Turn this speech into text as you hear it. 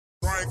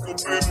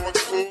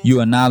You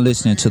are now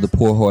listening to the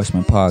Poor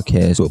Horseman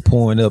podcast. But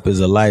pouring up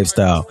is a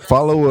lifestyle.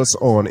 Follow us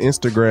on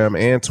Instagram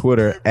and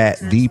Twitter at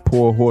The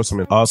Poor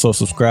Horseman. Also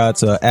subscribe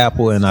to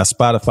Apple and our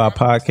Spotify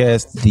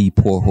podcast, The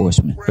Poor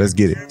Horseman. Let's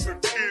get it.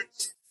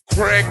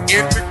 Crack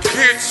in the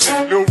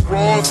kitchen, Lil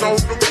Raw's on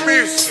the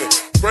mission.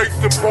 Break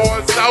the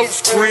bars out,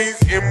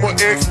 screens in my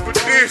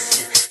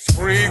expedition.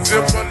 Screens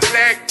in my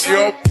lack,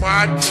 yo,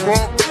 my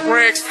trunk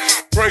crack.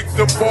 Break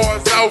the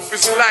bars out,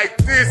 it's like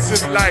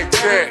this and like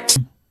that.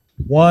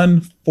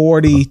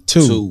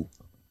 142.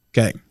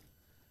 Okay.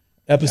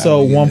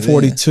 Episode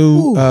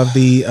 142 of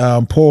the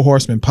Poor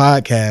Horseman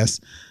podcast.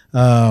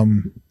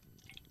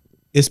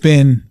 It's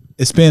been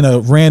a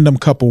random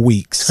couple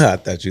weeks. I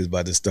thought you was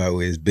about to start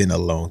with it's been a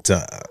long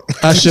time.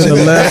 I shouldn't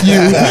have left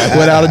you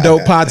without a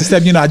dope pod to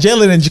step. You know,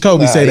 Jalen and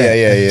Jacoby say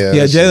that.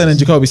 Yeah, Jalen and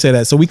Jacoby say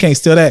that. So we can't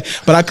steal that.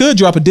 But I could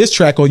drop a diss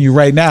track on you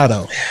right now,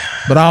 though.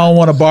 But I don't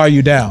want to bar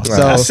you down.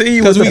 So I see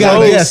you because we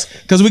got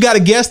a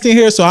guest in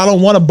here, so I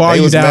don't want to bar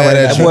you down right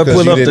now. That boy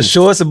pull up the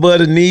shorts above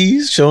the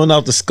knees, showing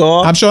off the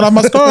scar. I'm showing off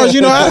my scars.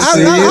 You know, I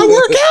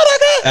work out.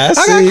 I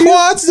got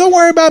quads. Don't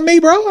worry about me,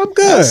 bro. I'm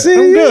good.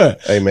 I'm good.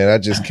 Hey man, I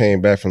just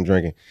came back from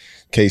drinking.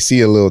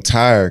 KC a little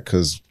tired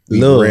because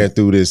we ran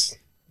through this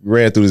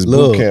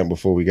boot camp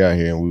before we got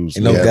here, and we was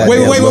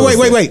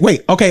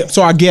wait. Okay,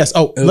 so our guest.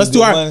 Let's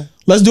do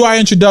our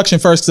introduction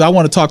first, because I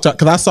want to talk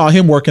because I saw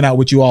him working out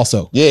with you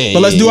also. Yeah.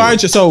 But let's do our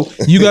intro. So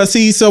you gonna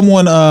see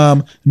someone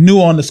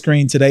new on the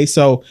screen today.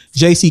 So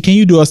JC, can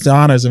you do us the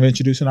honors of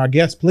introducing our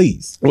guest,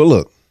 please? Well,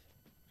 look,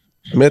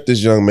 I met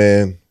this young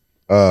man.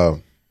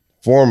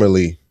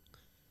 Formerly,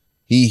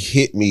 he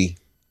hit me.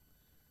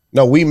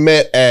 No, we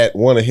met at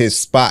one of his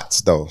spots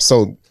though.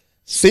 So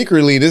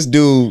secretly, this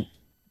dude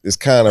is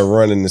kind of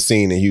running the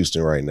scene in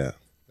Houston right now.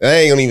 I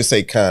ain't gonna even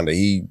say kinda.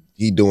 He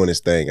doing his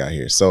thing out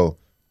here. So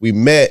we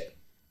met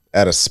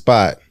at a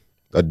spot,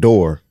 a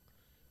door,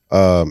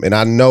 and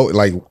I know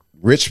like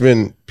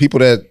Richmond people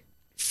that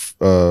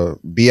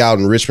be out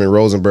in Richmond,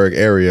 Rosenberg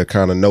area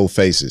kind of know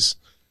faces.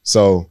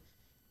 So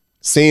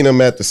seen him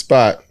at the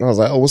spot, I was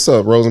like, "Oh, what's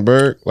up,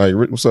 Rosenberg? Like,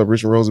 what's up,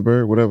 Richmond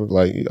Rosenberg? Whatever."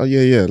 Like, "Oh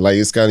yeah." Like,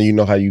 it's kind of, you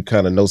know how you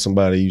kind of know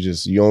somebody,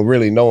 you don't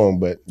really know him,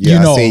 but yeah,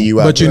 I seen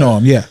you out but there. You know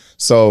him, yeah.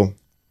 So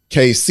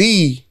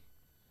KC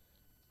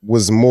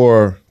was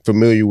more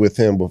familiar with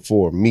him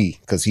before me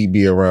because he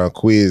be around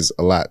Quiz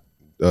a lot.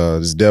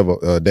 This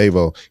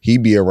Davo, he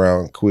be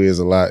around Quiz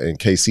a lot, and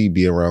KC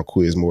be around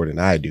Quiz more than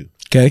I do.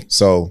 Okay.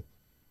 So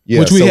yeah,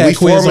 which we had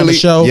Quiz on the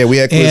show. Yeah, we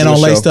had Quiz and on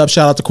the Laced Up.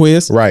 Shout out to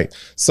Quiz. Right.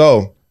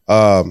 So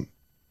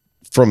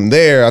from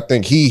there, I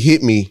think he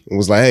hit me and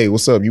was like, "Hey,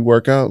 what's up? You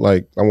work out?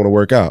 Like, I want to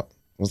work out."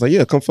 I was like,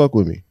 "Yeah, come fuck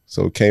with me."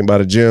 So came by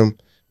the gym.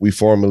 We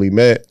formally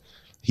met.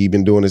 He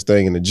been doing his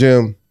thing in the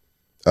gym.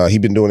 He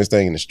been doing his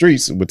thing in the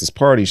streets with this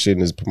party shit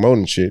and his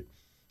promoting shit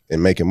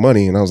and making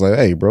money. And I was like,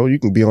 "Hey, bro, you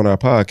can be on our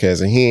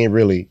podcast." And he ain't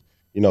really,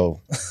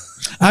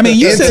 I mean,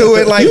 you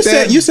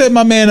set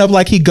my man up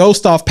like he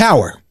ghost off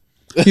Power.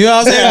 You know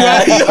what I'm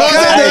saying?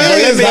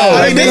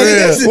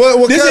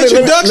 This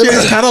introduction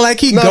is kind of like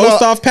he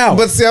ghost off Power.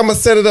 But see, I'm gonna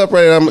set it up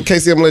right.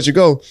 Casey, I'm gonna let you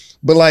go.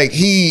 But like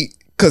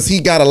because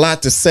he got a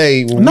lot to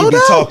say when we be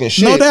talking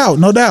shit. No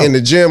doubt. In the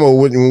gym or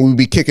when we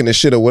be kicking the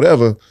shit or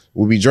whatever,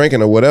 we'll be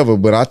drinking or whatever.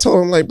 But I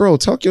told him like, "Bro,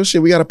 talk your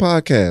shit. We got a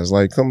podcast.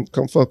 Like, come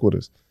fuck with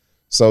us."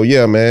 So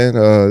yeah, man.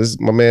 This is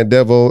my man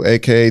Devo,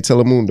 aka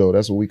Telemundo.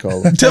 That's what we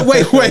call him.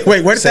 Wait. Where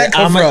did that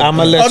come from? I'm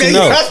gonna let you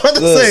know. I was about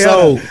to say,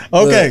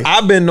 look,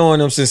 I've been knowing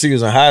him since he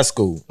was in high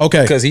school.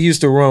 Okay, because he used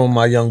to run with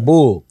my young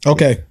bull.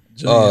 Okay,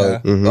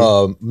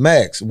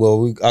 Max.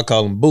 Well, I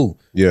call him Boo.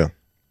 Yeah.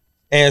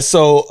 And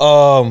so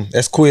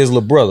that's Quiz's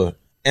little brother.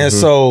 And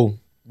so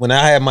when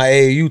I had my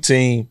AAU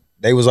team,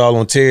 they was all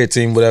on Terry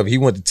team, whatever. He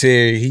went to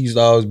Terry. He used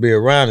to always be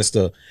around and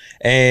stuff.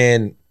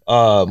 And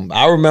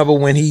I remember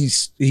when he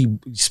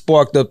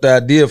sparked up the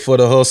idea for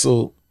the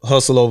hustle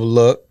over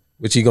luck,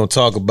 which he gonna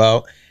talk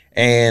about.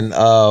 And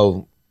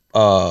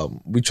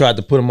we tried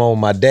to put him on with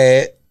my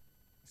dad.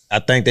 I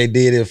think they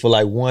did it for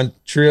like one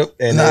trip.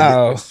 And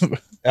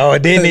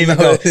it didn't even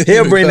go.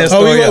 He'll bring that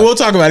story up. We'll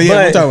talk about it.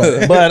 Yeah, we'll talk about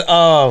it. But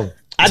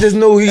I just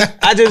knew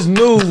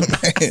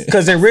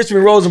because in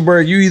Richmond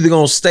Rosenberg, you either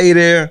gonna stay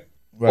there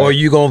or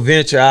you gonna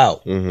venture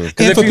out. And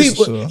for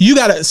people, you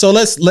gotta. So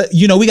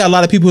we got a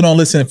lot of people who don't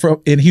listen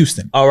in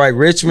Houston. All right,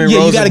 Richmond. Yeah,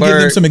 Rosenberg, you gotta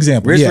give them some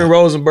examples. Richmond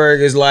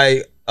Rosenberg is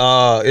like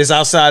it's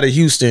outside of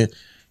Houston,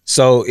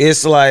 so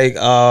it's like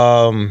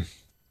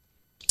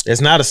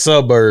it's not a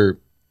suburb.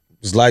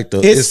 It's like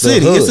it's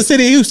city. The hood. It's the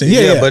city of Houston.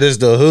 Yeah. But it's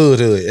the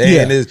hood,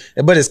 and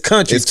but it's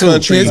country too.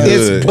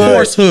 It's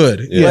Morse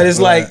hood. Yeah. But it's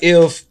like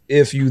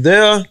if you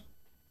there,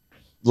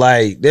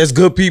 like there's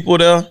good people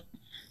there,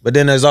 but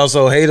then there's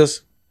also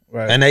haters,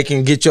 and they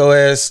can get your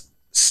ass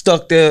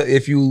stuck there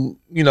if you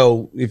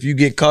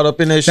get caught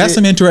up in that shit. That's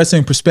some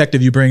interesting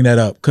perspective you bring that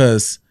up,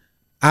 because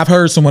I've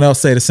heard someone else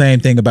say the same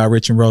thing about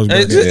Richmond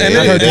Rosenberg. I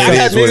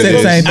had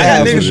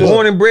niggas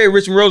born and bred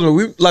Richmond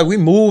Rosenberg. We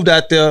moved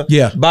out there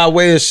by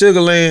way of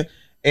Sugar Land,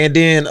 and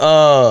then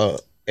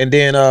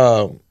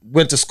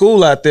went to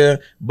school out there.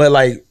 But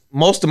like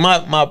most of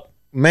my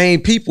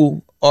main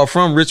people are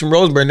from Richmond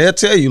Rosenberg, and they'll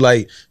tell you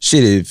like,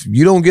 shit, if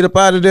you don't get up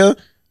out of there,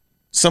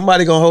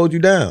 somebody gonna hold you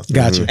down.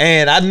 Gotcha.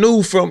 And I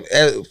knew from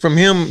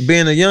him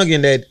being a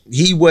youngin that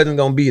he wasn't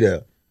gonna be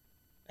there.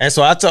 And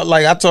so I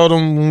told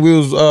him when we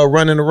was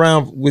running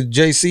around with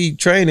JC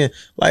training,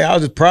 like I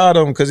was just proud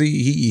of him because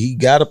he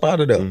got up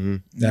out of there.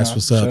 That's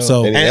what's up.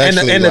 So and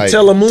the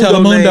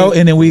Telemundo name,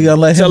 and then we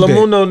gonna let him.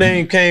 Telemundo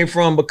name came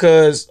from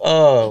because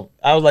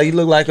I was like, he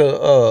looked like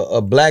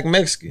a black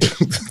Mexican,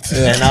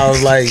 and I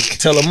was like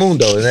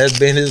Telemundo, and that's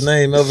been his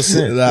name ever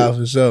since. Nah,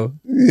 for sure.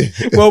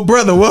 Well,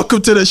 brother,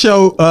 welcome to the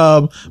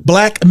show,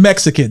 Black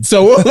Mexican.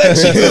 So we'll let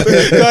you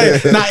go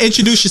ahead. Now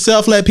introduce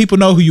yourself, let people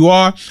know who you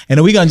are, and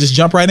then we gonna just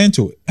jump right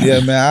into it.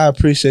 Yeah, man, I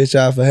appreciate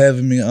y'all for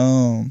having me.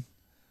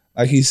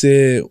 Like he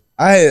said,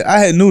 I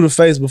had knew the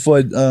face before.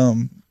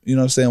 You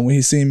know what I'm saying, when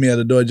he seen me at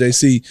the door,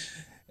 JC,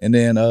 and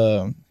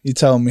then he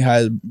told me how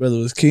his brother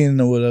was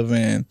Keenan or whatever,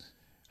 and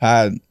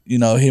how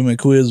him and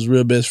Quiz was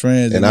real best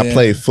friends. And I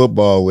played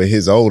football with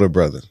his older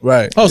brother.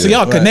 Right. Oh, so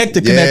y'all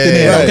connected in.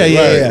 Okay,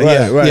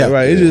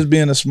 right. It's just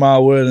being a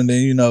small world, and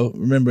then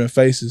remembering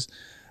faces.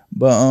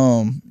 But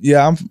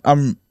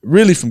I'm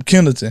really from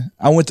Kendleton.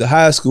 I went to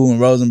high school in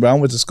Rosenberg. I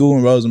went to school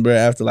in Rosenberg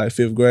after like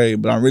 5th grade,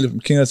 but I'm really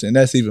from Kendleton, and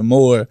that's even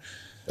more.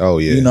 Oh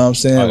yeah. You know what I'm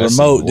saying?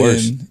 Remote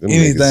than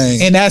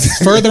anything. And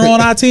that's further on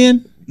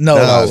I-10?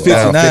 No,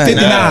 59.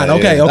 59.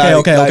 Okay.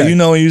 Like,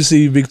 when you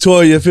see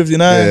Victoria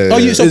 59.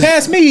 Yeah. So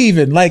past me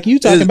even. Like you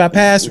talking about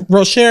past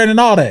Rocheron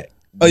and all that.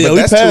 Oh yeah, but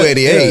that's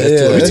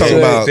 288. We're talking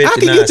about. I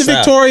can get to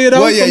Victoria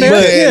though. Well,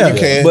 yeah, you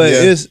can. But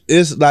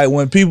it's like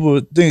when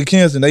people think of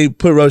Kingston, they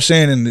put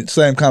Rocheron in the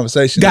same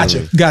conversation.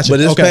 Gotcha. But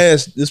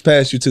it's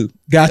past you too.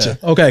 Gotcha.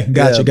 Yeah. Okay.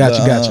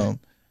 Gotcha.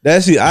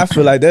 I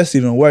feel like that's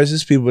even worse.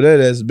 It's people there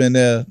that's been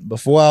there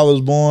before I was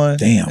born.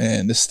 Damn.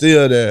 And it's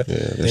still there.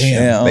 Yeah,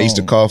 damn. They used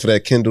to call for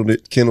that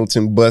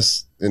Kendleton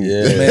bus. And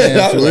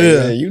man, for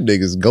real. Man, you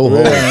niggas go home.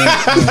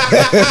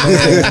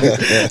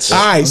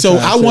 All right, so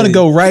I want to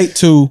go right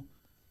to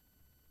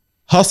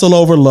Hustle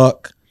Over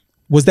Luck.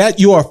 Was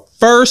that your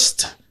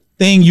first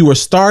thing you were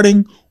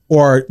starting,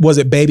 or was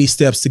it baby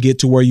steps to get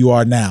to where you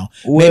are now?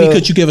 Maybe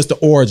could you give us the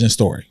origin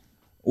story?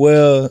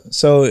 Well,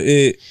 so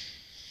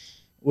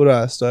what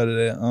I started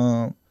at,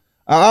 I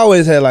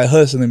always had like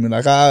hustling in me.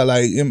 Like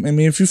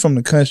if you're from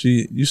the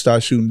country, you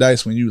start shooting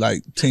dice when you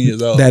like 10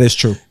 years old. That is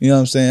true. You know what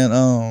I'm saying?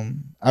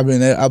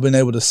 I've been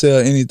able to sell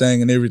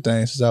anything and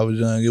everything since I was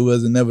young. It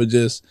wasn't never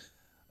just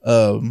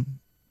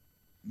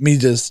me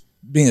just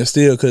being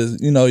still because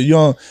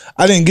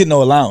I didn't get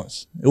no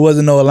allowance. It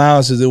wasn't no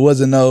allowances. It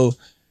wasn't no,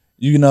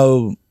 you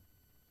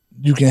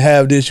can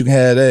have this, you can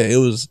have that. It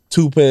was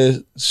 2 pairs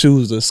of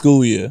shoes a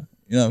school year.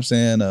 You know what I'm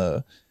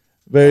saying?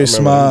 Very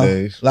small,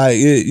 like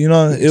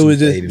it was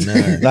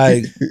just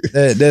like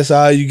that's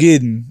all you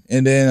getting,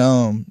 and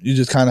then you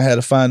just kind of had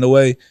to find a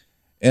way.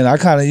 And I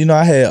kind of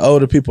I had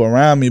older people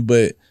around me,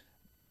 but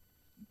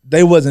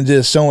they wasn't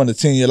just showing the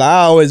 10 year. Like,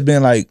 I always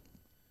been like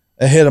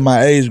ahead of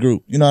my age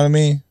group. You know what I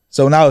mean?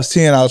 So when I was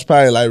 10, I was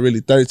probably like really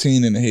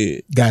 13 in the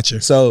head.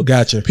 Gotcha. So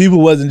people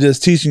wasn't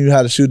just teaching you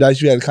how to shoot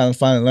dice. You had to kind of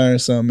find and learn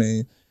something.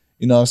 And,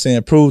 you know what I'm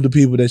saying? Prove to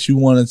people that you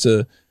wanted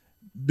to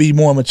be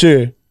more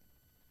mature.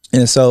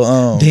 And so,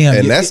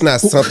 and that's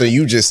not something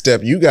you just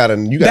step. You gotta.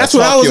 That's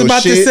what I was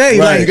about to say.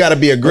 Right. Like, you gotta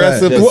be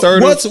aggressive,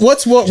 assertive.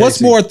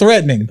 What's more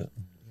threatening?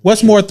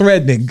 What's more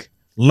threatening?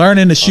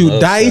 Learning to shoot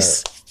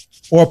dice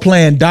or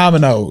playing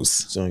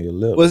dominoes? It's on your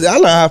lip. Well, I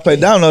learned how to play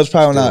dominoes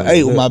probably when I was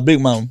 8 with my big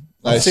mom.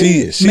 Like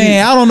she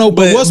man, I don't know,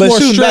 but what's more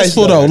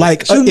stressful though?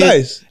 Like shooting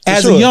dice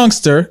as a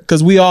youngster,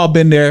 because we all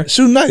been there.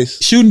 Shooting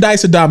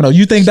dice or domino.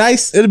 You think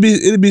dice? It'll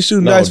be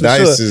shooting dice. For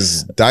dice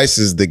sure. Dice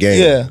is the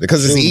game. Yeah,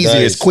 because it's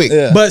easier, it's quick.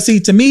 Yeah. But see,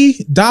 to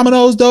me,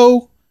 dominoes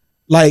though,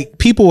 like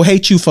people will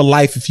hate you for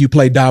life if you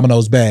play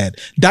dominoes bad.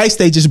 Dice,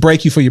 they just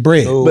break you for your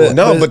bread.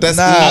 But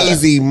that's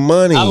easy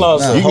money.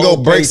 You can go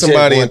break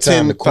somebody in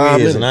 10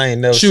 minutes. And I ain't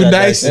never shooting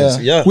dice.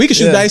 Yeah. We can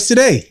shoot dice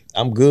today.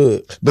 I'm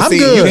good. But see,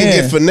 you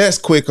can get finesse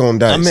quick on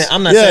dice. I mean,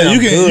 I'm not saying I'm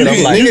good.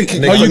 Are you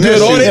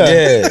good on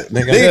it?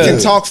 Nigga can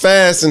talk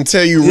fast and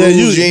tell you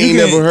rules you ain't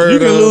never heard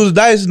of. You can lose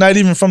dice, not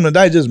even from the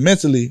dice, just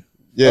mentally.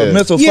 Yeah,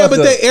 but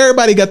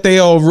everybody got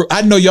their own.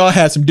 I know y'all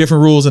had some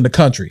different rules in the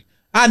country.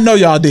 I know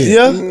y'all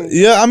did.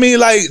 Yeah. I mean,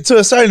 like to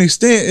a certain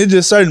extent, it's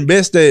just certain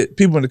bets that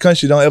people in the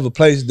country don't ever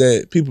place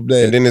that people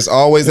that. And then it's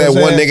always that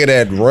one nigga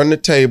that run the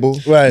table,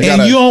 right?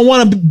 And you don't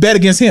want to bet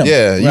against him,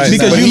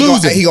 because you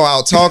lose it. He gonna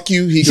out talk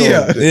you. He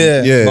gonna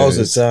most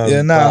of the time.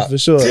 Yeah, for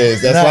sure. Yeah,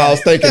 that's what I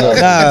was thinking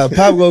of.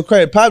 Pop go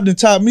crazy. Pop done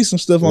taught me some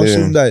stuff on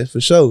shooting dice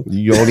for sure.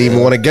 You don't even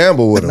want to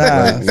gamble with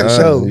him. For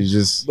sure. You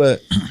just but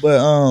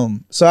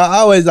so I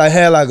always like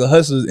had like a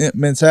hustler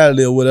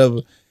mentality or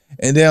whatever,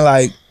 and then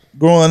like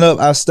growing up,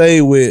 I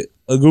stayed with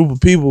a group of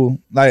people.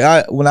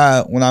 Like when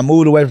I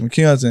moved away from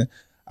Kendleton,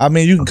 I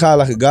mean, you can call it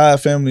like a God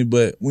family,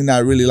 but we're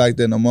not really like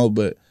that no more.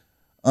 But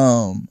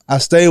I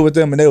stayed with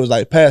them, and they was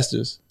like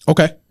pastors.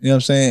 Okay, you know what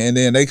I'm saying. And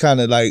then they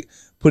kind of like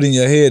put in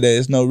your head that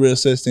it's no real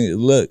such thing as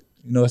luck.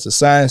 You know, it's a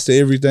science to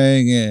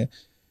everything, and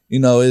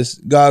it's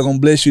God gonna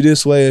bless you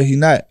this way or He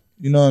not.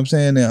 You know what I'm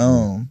saying?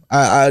 And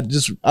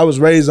I was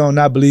raised on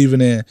not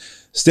believing in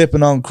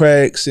stepping on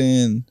cracks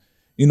and,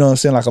 you know what I'm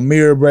saying, like a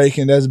mirror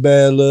breaking, that's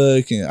bad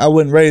luck. And I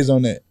wasn't raised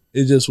on that.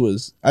 It just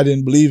was, I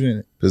didn't believe in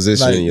it.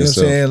 Positioning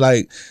yourself. You know what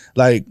I'm saying?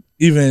 Like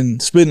even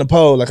splitting a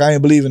pole, like I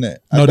ain't believe in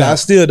that. No doubt. I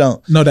still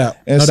don't. No doubt.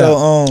 And no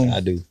so doubt. I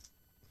do.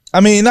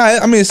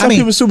 Some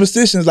people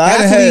superstitions. Like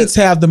athletes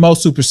have the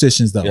most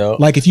superstitions though. Yep.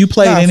 Like if you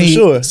played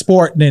any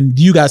sport, then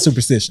you got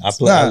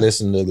superstitions. I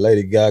listened to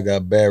Lady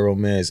Gaga Bad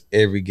Romance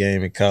every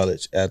game in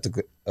college. After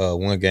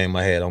one game,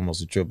 I had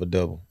almost a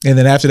triple-double. And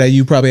then after that,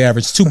 you probably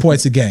averaged 2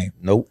 points a game.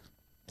 Nope.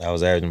 I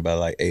was averaging about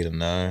like 8 or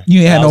 9. You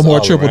ain't had no more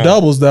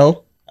triple-doubles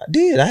though. I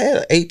did. I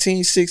had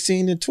 18,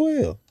 16, and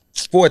 12.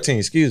 14,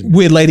 excuse me.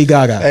 With Lady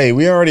Gaga. Hey,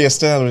 we already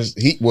established,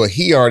 he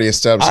already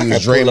established he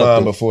was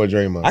Draymond before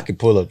Draymond. I could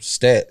pull up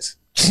stats.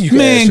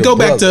 Man, go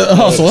back to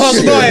hustle.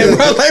 Go ahead,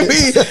 bro.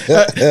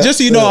 Like just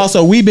so you know,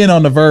 also, we've been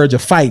on the verge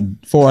of fighting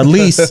for at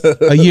least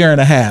a year and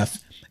a half.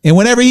 And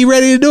whenever he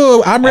ready to do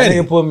it, I'm ready.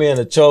 He put me in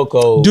a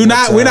chokehold. We're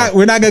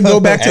not gonna go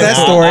back to that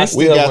story.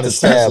 We got to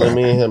tussling,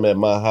 me and him at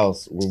my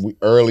house when we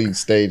early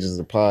stages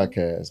of the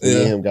podcast. Me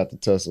and him got to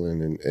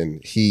tussling,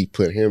 and he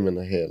put him in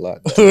the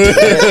headlock.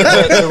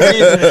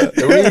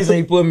 the reason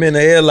he put me in the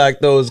headlock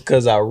though is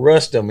because I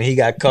rushed him and he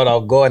got caught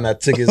off guard and I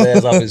took his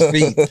ass off his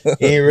feet. He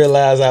didn't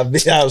realize I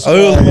was. It was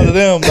one of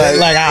them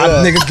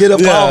nigga get up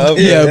off.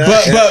 Yeah,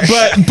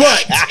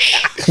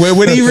 but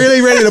when he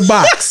really ready to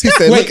box, he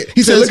said,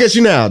 look at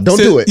you now. Don't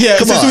do it. Yeah,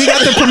 since we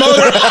got the promoter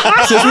in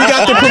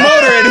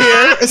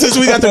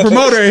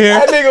here.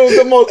 That nigga was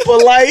the most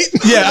polite.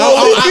 Yeah,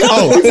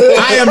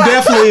 I'm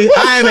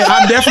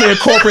definitely a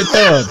corporate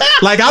thug.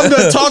 Like I'm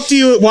gonna talk to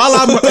you while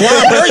I'm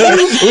hurting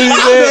you.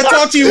 I'm gonna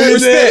talk to you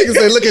with respect. He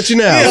said, look at you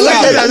now.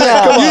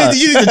 Yeah,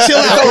 you need to chill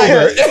out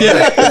over.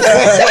 Yeah.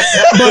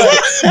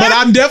 But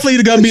I'm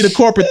definitely gonna be the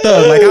corporate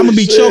thug. Like I'm gonna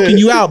be choking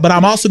you out, but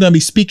I'm also gonna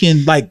be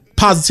speaking like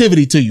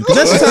positivity to you, because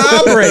that's just how I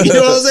operate. You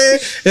know what I'm saying?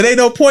 It ain't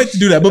no point to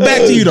do that. But back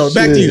to you though.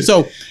 Back to you.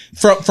 So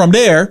from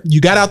there, you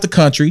got out the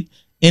country,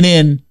 and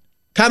then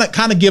kind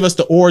of give us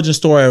the origin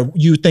story of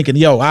you thinking,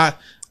 yo, I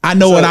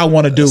know what I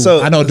want to do.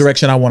 I know the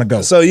direction I want to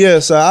go. So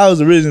I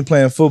was originally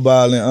playing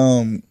football,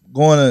 and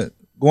going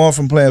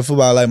from playing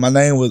football, like my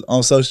name was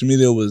on social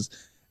media was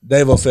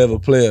Davo Forever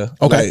Player.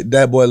 Okay, like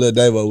that boy, Lil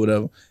Davo,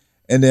 whatever.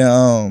 And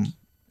then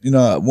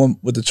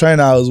with the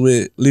trainer I was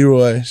with,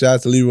 Leroy, shout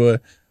out to Leroy.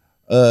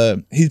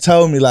 He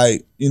told me,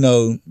 like,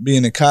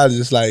 being in college,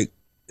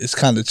 it's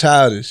kind of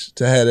childish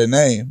to have that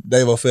name,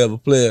 Davo Forever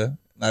Player.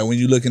 Like when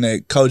you're looking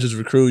at coaches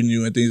recruiting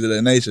you and things of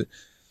that nature.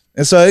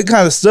 And so it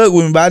kind of stuck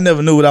with me, but I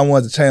never knew what I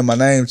wanted to change my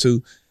name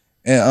to.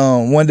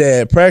 And one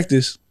day in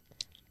practice,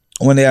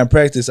 I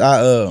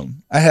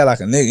had like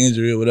a neck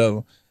injury or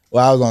whatever.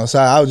 Well, I was on the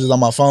side. I was just on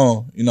my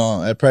phone,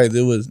 at practice.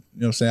 It was,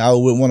 what I'm saying, I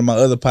was with one of my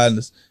other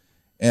partners.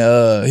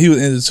 And he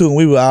was injured too, and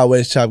we would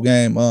always chop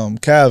game,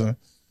 Calvin.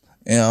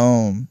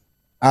 And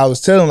I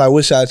was telling him, like,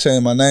 what should I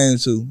change my name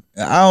to?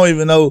 And I don't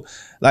even know,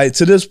 like,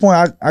 to this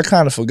point, I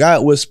kind of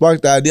forgot what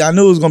sparked the idea. I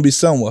knew it was going to be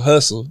something with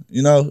hustle,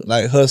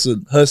 like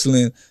hustling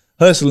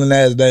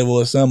as Davo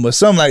or something, but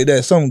something like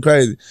that, something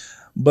crazy.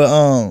 But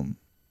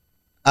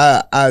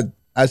I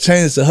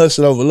changed it to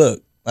Hustle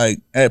Overlook, like,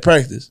 at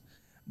practice.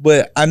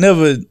 But I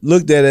never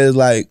looked at it as,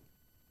 like,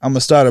 I'm going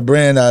to start a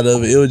brand out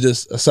of it. It was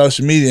just a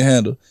social media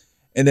handle.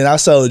 And then I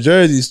sold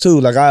jerseys, too.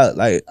 Like I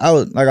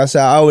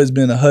said, I always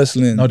been a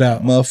hustling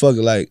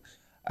motherfucker. Like,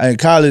 in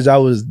college, I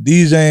was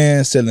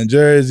DJing, selling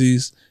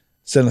jerseys,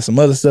 selling some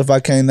other stuff I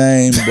can't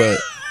name, but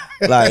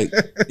like,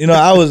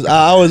 I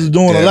was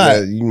doing a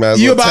lot.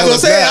 You about to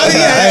say,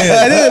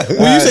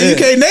 when you say you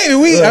can't name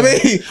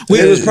it,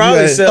 it was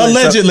probably selling,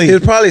 allegedly. He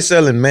was probably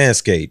selling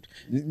Manscaped.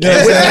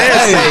 Yeah,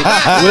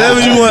 whatever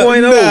you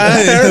want,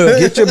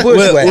 get your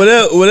bush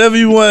whacked. Whatever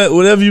you want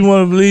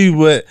to believe.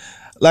 But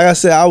like I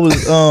said, I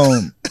was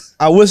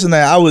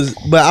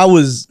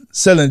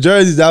selling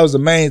jerseys. That was the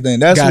main thing.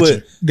 That's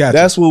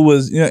That's what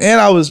was, and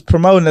I was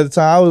promoting at the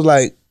time. I was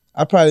like,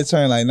 I probably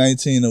turned like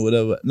 19 or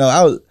whatever.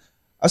 No,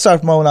 I started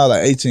promoting when I was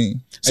like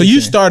 18. So you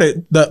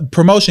started the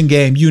promotion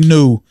game. You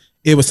knew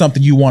it was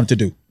something you wanted to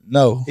do.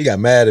 No, he got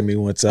mad at me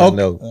one time.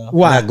 No,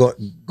 why? Not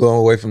going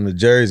away from the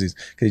jerseys,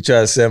 because he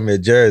tried to sell me a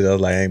jersey. I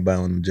was like, I ain't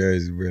buying them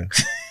jerseys, bro.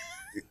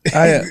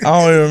 I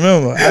don't even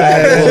remember.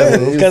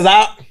 Because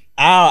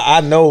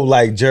I know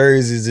like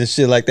jerseys and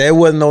shit like that. It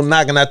wasn't no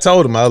knocking. I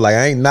told him, I was like,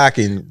 I ain't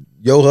knocking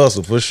your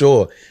hustle for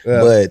sure,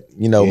 but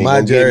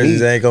my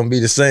jerseys ain't gonna be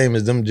the same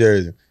as them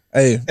jerseys.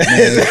 Hey, man,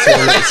 to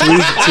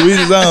each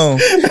his own.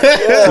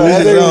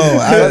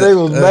 I think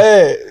was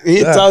mad.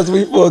 He talked to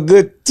me for a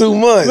good 2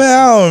 months. Man,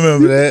 I don't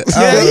remember that.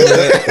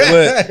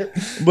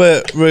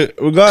 But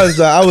regardless,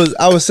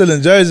 I was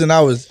selling jerseys, and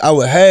I would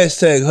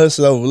hashtag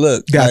Hustle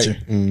Overlook. Gotcha.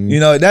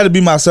 Like, that'd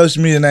be my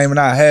social media name, and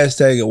I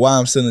hashtag it while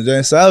I'm selling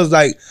jerseys. So I was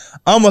like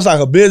almost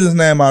like a business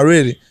name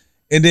already.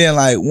 And then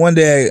like one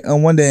day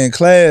in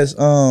class,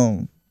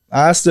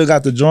 I still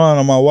got the drawing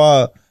on my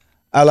wall.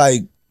 I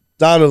like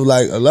thought of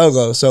like a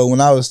logo. So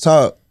when I was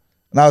taught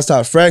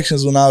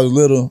fractions when I was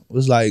little, it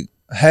was like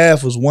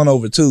half was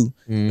 1/2.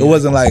 It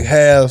wasn't like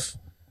half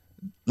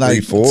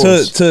like to you know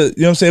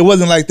what I'm saying? It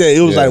wasn't like that.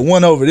 It was like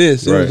 1 over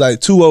this. It was like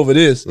 2 over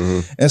this.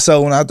 And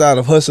so when I thought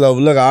of hustle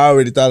over look, I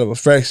already thought of a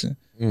fraction.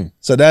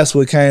 So that's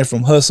what came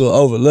from hustle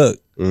over look.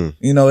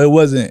 You know,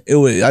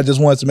 I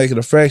just wanted to make it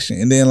a fraction.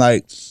 And then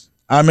like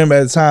I remember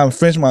at the time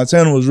French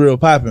Montana was real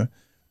popping.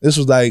 This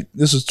was end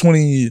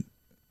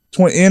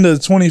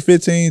of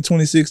 2015,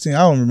 2016, I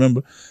don't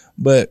remember.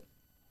 But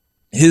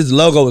his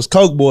logo was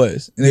Coke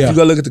Boys. And if you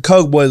go look at the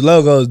Coke Boys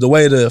logos, the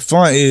way the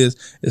font is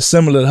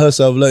similar to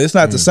Hustle Over Luck. It's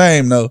not the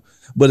same though,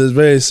 but it's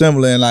very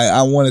similar. And like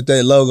I wanted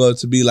that logo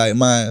to be like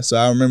mine. So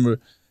I remember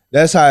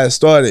that's how it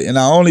started. And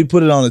I only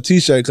put it on a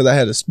t-shirt because I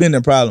had a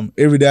spending problem.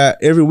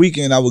 Every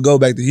weekend I would go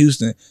back to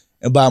Houston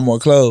and buy more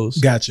clothes.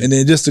 Gotcha. And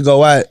then just to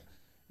go out,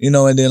 you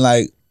know, and then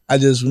like I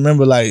just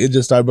remember like it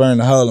just started burning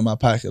a hole in my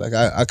pocket. Like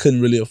I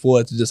couldn't really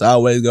afford to just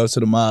always go to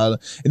the mall.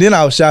 And then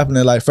I was shopping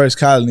at like First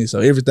Colony, so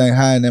everything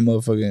high in that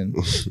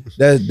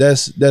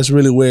motherfucking that's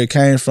really where it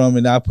came from.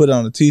 And I put it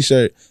on a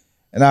t-shirt.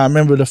 And I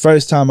remember the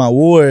first time I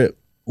wore it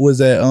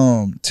was at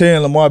Terry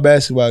and Lamar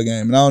basketball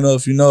game. And I don't know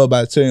if you know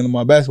about Terry and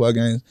Lamar basketball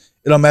games.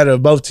 It don't matter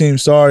if both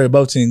teams sorry or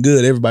both teams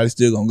good, everybody's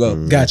still gonna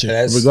go. Gotcha.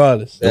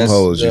 Regardless.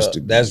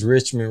 That's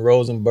Richmond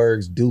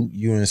Rosenberg's Duke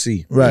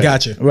UNC. Right.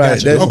 Gotcha.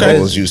 Right. Gotcha. Okay.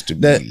 Those used to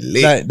be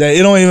lit. That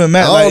it don't even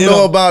matter. I don't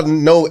know about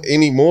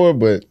anymore,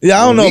 but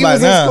yeah, I don't know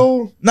about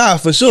now. Nah,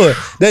 for sure.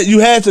 That you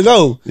had to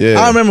go. Yeah.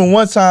 I remember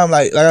one time,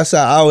 like I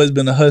said, I always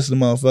been a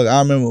hustling motherfucker. I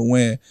remember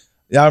when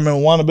y'all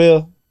remember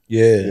Wannabelle?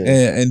 Yeah.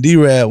 And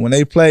D-Rab, when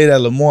they played at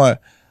Lamar,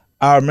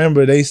 I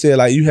remember they said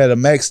like you had a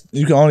max,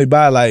 you can only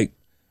buy like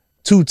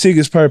 2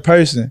 tickets per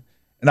person.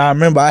 And I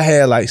remember I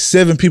had like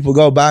 7 people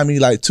go buy me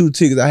like 2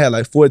 tickets. I had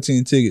like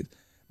 14 tickets.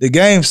 The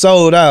game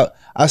sold out.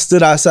 I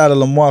stood outside of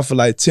Lamar for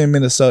like 10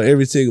 minutes, sold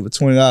every ticket for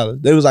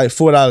 $20. They was like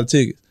 $4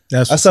 tickets.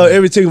 I sold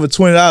every ticket for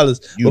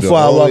 $20 before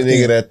I walked in.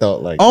 Nigga that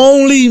thought like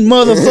only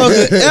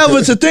motherfucker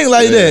ever to think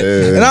like that.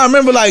 And I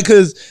remember like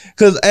cause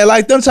at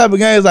like them type of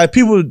games, like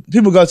people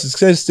go to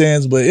success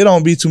stands, but it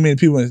don't be too many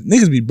people.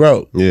 Niggas be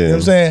broke. You know what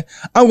I'm saying?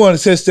 I'm going to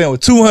success stand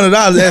with $200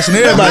 asking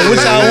everybody which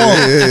I want.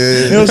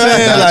 You know what I'm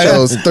saying? Like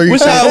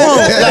which I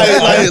want.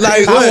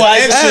 Like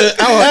I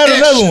add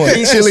another one.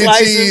 Chili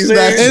cheese.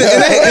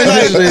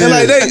 And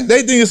like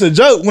they think it's a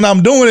joke when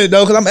I'm doing it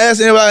though, cause I'm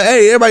asking everybody,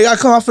 hey, everybody, y'all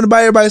come off finna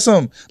buy everybody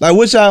something. Like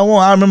which I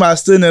want. I remember I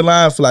stood in that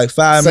line for like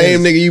 5 minutes.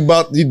 Same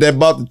nigga that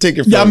bought the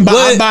ticket from. Yeah, I'm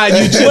buying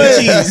you chili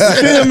cheese. You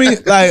feel me?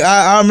 Like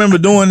I remember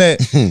doing that.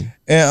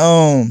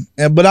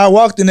 But I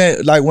walked in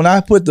that, like when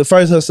I put the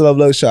first Hustle Over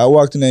Luck shot, I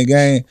walked in that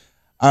game.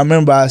 I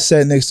remember I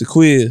sat next to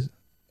Quiz,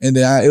 and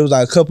then it was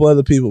like a couple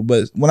other people.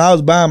 But when I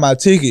was buying my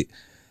ticket,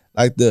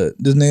 like this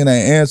nigga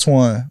named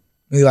Antoine,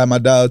 he like my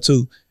dog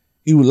too.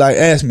 He would like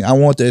ask me, I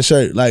want that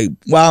shirt. Like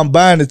while I'm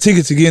buying the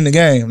ticket to get in the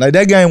game. Like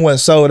that game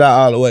wasn't sold out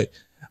all the way,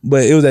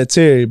 but it was at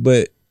Terry.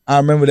 But I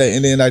remember that,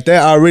 and then like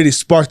that already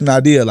sparked an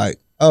idea. Like,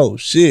 oh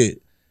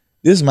shit,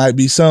 this might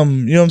be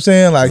something. You know what I'm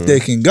saying? Like they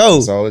can go.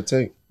 That's all it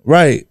takes.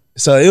 Right.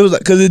 So it was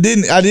like, cause I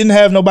didn't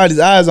have nobody's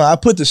eyes on. I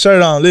put the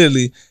shirt on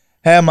literally,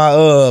 had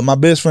my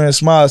best friend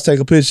Smiles take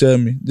a picture of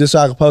me just so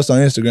I could post on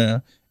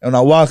Instagram. And when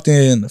I walked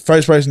in, the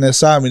first person that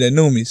saw me that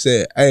knew me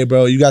said, "Hey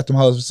bro, you got them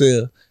hoes for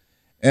sale."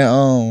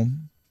 And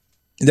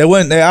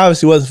they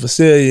obviously wasn't for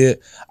sale yet.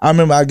 I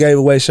remember I gave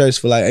away shirts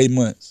for like 8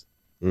 months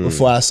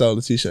before I sold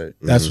the t-shirt.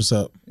 That's what's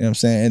up. You know what I'm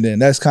saying? And then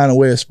that's kind of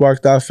where it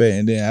sparked off at.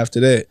 And then after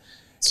that,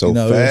 so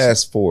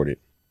fast forward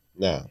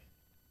now.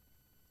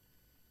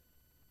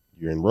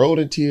 You're enrolled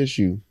in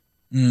TSU.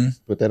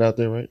 Put that out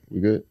there, right? We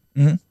good?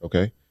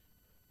 Okay.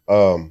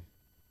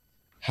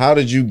 How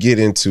did you get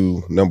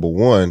into number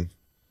one,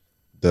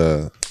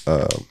 the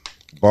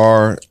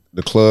bar,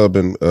 the club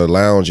and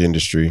lounge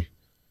industry,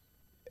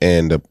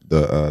 and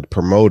the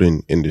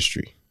promoting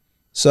industry?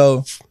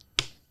 So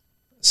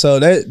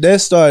that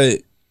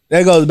started.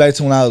 That goes back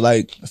to when I was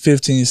like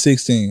 15,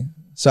 16.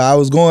 So I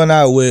was going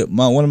out with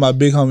one of my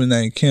big homies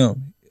named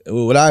Kim.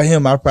 Without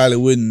him, I probably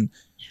wouldn't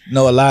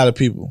know a lot of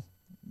people,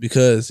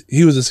 because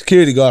he was a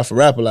security guard for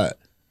Rap A Lot.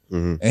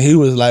 And he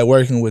was like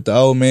working with the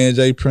old man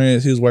Jay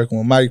Prince. He was working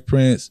with Mike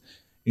Prince,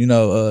 you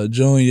know,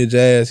 Junior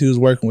Jazz. He was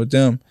working with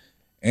them,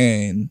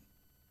 and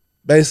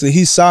basically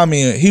he saw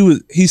me. And he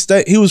was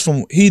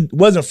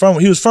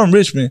from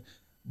Richmond,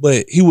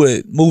 but he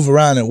would move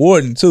around in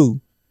Warden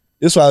too.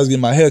 This is why I was getting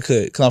my hair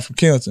cut, because I'm from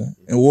Kingston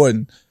and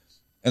Warden.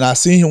 And I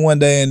seen him one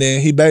day, and then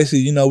he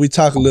basically, you know, we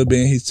talk a little bit,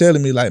 and he's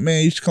telling me like,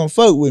 man, you should come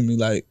fuck with me,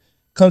 like,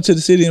 come to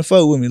the city and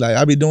fuck with me. Like,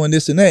 I be doing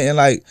this and that. And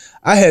like,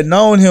 I had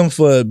known him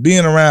for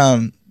being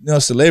around, you know,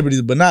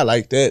 celebrities, but not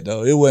like that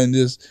though. It wasn't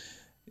just,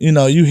 you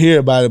know, you hear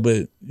about it,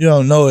 but you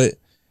don't know it.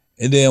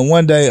 And then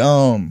one day,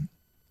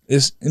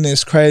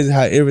 it's crazy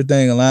how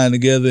everything aligned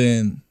together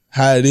and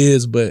how it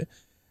is. But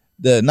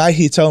the night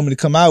he told me to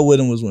come out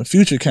with him was when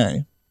Future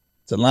came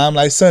to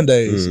Limelight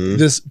Sundays.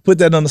 Just put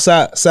that on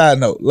the side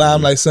note,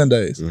 Limelight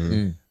Sundays.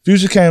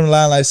 Future came to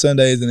Limelight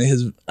Sundays, and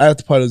his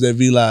after party was at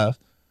V Live.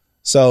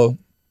 So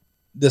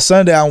the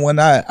Sunday I went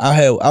out,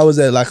 I was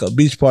at like a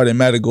beach party in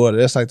Matagorda.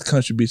 That's like the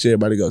country beach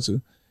everybody go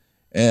to.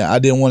 And I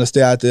didn't want to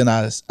stay out there. And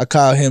I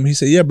called him. He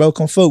said, yeah, bro,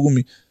 come fuck with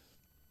me.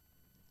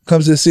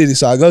 Come to the city.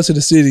 So I go to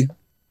the city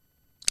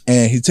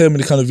and he tell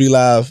me to come to V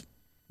Live.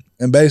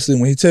 And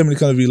basically when he tell me to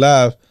come to V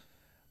Live,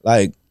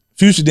 like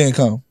Future didn't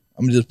come.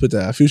 I'm gonna just put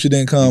that out. Future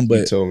didn't come, but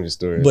you told me the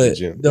story. But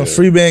the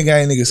Free Band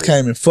Gang niggas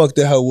came and fucked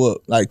that hoe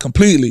up, like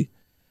completely.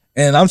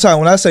 And I'm talking,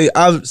 when I say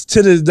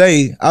to this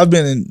day, I've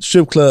been in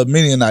strip club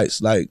many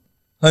nights, like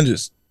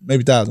hundreds,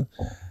 maybe thousands.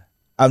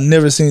 I've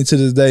never seen to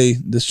this day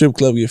the strip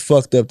club get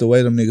fucked up the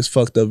way them niggas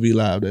fucked up V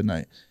Live that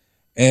night.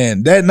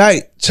 And that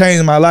night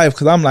changed my life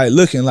because I'm like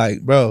looking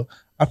like, bro,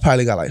 I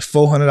probably got like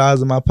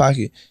 $400 in my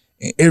pocket,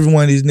 and every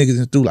one of these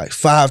niggas threw like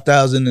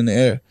 5,000 in the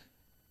air.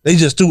 They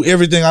just threw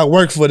everything I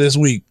worked for this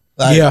week.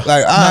 Like,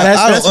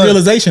 that's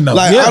realization though.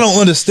 Like, I don't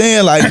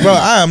understand. Like, bro,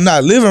 I am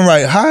not living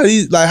right.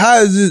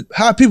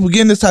 How people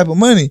getting this type of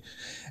money?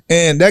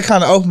 And that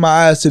kind of opened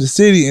my eyes to the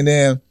city. And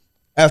then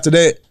after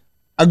that,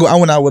 I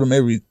went out with him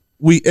every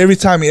week. Every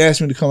time he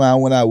asked me to come out, I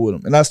went out with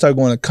him. And I started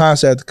going to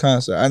concert after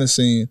concert. I done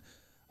seen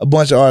a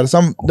bunch of artists.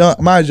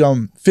 Mind you,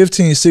 I'm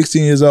 15,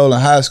 16 years old in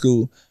high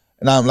school.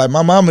 And I'm like,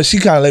 my mama, she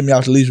kind of let me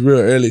off the leash real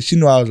early. She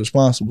knew I was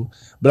responsible.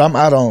 But I'm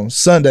out on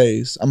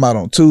Sundays. I'm out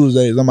on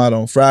Tuesdays. I'm out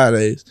on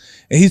Fridays.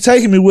 And he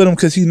taking me with him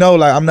because he know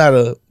like I'm not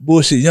a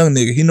bullshit young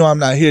nigga. He know I'm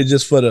not here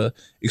just for the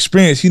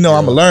experience. He know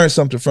I'm going to learn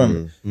something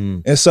from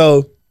it. And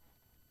so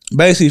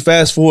basically,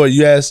 fast forward,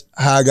 you asked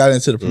how I got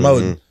into the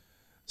promoting.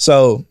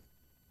 So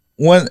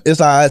it's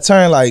like I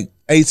turned like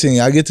 18.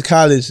 I get to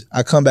college.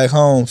 I come back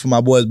home for my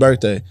boy's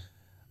birthday.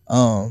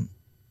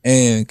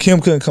 And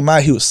Kim couldn't come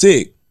out. He was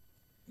sick.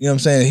 You know what I'm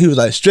saying? He was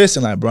like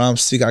stressing, like, bro, I'm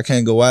sick, I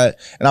can't go out.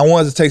 And I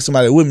wanted to take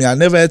somebody with me. I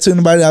never had took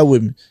anybody out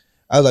with me.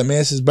 I was like,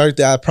 man, it's his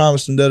birthday. I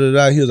promised him,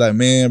 da-da-da. He was like,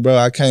 man, bro,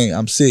 I can't.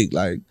 I'm sick,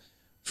 like,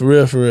 for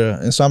real, for real.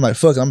 And so I'm like,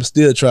 fuck it, I'm going to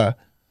still try.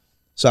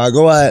 So I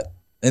go out,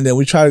 and then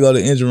we try to go to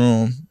the engine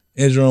room.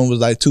 Engine room was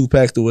like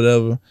 2-packed or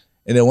whatever.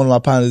 And then one of my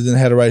partners didn't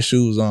have the right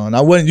shoes on.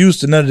 I wasn't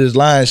used to none of this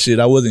lying shit.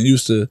 I wasn't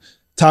used to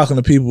talking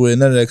to people and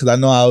none of that because I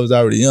know I was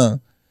already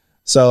young.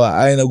 So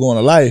I ended up going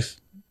to Life.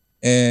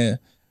 And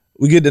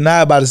we get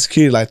denied by the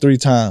security like 3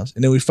 times.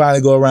 And then we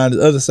finally go around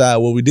the other side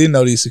where we didn't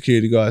know these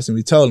security guards. And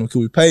we told them, could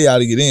we pay y'all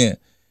to get in?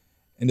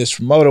 And this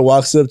promoter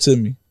walks up to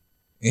me.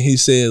 And he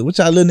says, what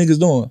y'all little niggas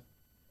doing?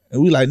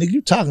 And we like, nigga,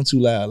 you talking too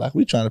loud. Like,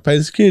 we trying to pay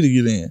the security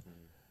to get in.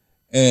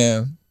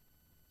 And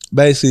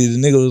basically, the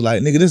nigga was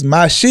like, nigga, this is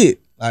my shit.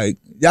 Like,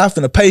 y'all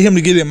finna pay him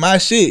to get in my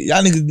shit.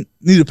 Y'all niggas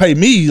need to pay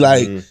me.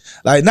 Like,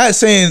 like not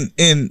saying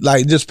in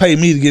like just pay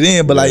me to get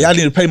in, but like y'all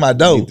need to pay my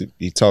dough.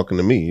 He talking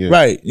to me, yeah.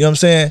 Right. You know what I'm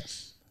saying?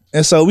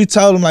 And so we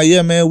told him like,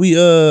 yeah, man, we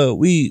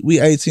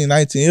 18,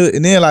 19.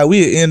 And then like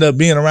we end up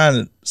being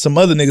around some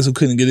other niggas who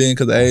couldn't get in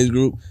because of the age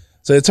group.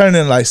 So it turned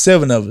into like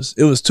 7 of us.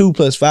 It was 2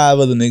 plus 5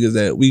 other niggas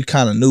that we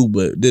kind of knew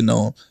but didn't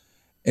know them.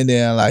 And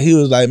then like he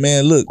was like,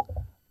 man, look,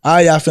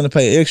 all y'all finna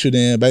pay extra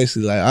then,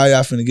 basically. Like all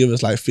y'all finna give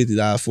us like $50,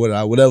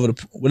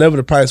 $40, whatever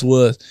the price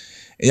was,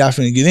 and y'all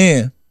finna get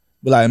in.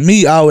 But like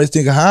me, I always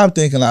thinking how I'm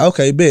thinking, like,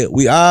 okay, bet.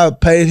 We all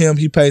paid him,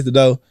 he paid the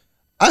dough.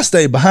 I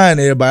stayed behind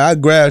everybody. I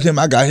grabbed him,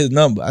 I got his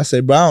number. I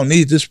said, bro, I don't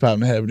need this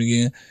problem to happen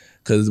again.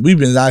 Cause we've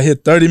been out here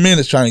 30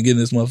 minutes trying to get in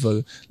this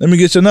motherfucker. Let me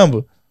get your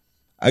number.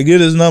 I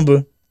get his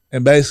number,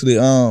 and basically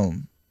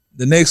the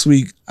next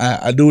week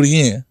I do it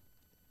again.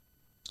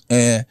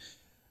 And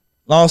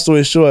long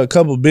story short, a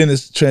couple of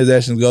business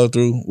transactions go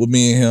through with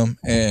me and him,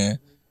 and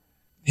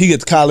he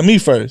gets calling me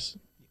first.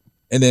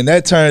 And then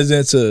that turns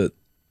into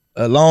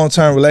a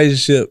long-term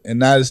relationship, and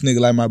now this nigga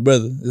like my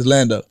brother, is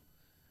Lando. Okay.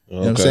 You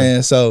know what I'm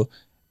saying? So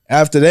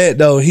after that,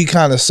 though, he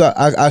kind of saw,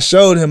 I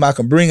showed him I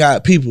can bring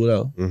out people,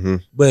 though. Mm-hmm.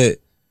 But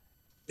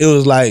it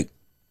was like,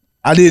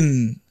 I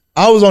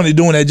was only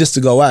doing that just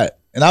to go out.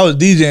 And I was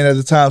DJing at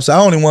the time, so I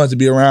only wanted to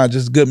be around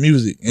just good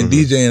music and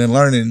DJing and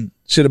learning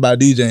shit about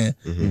DJing.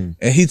 Mm-hmm.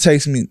 And he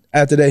takes me,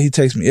 after that, he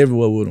takes me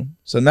everywhere with him.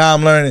 So now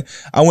I'm learning.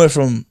 I went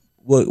from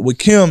with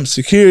Kim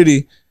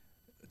security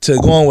to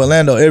going with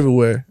Lando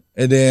everywhere.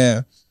 And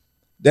then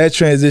that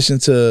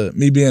transitioned to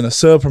me being a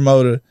sub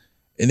promoter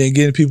and then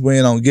getting people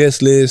in on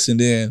guest lists. And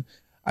then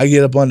I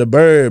get up under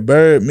Bird.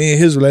 Bird, me and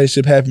his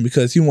relationship happened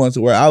because he wanted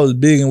to work. I was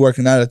big and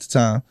working out at the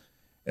time.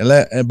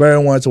 And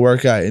Bird wanted to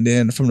work out. And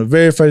then from the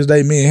very first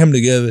day, me and him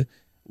together,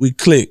 we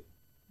clicked,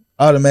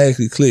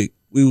 automatically clicked.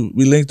 We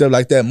linked up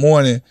like that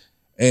morning,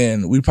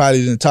 and we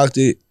probably didn't talk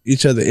to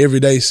each other every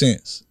day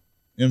since.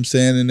 You know what I'm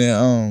saying? And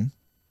then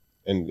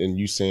and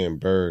you saying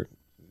Bird,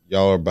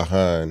 y'all are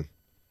behind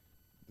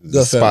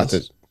the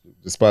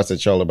spots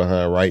that y'all are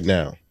behind right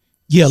now.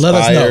 Yeah, let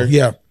us know.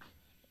 Yeah.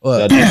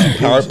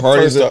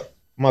 Parties up.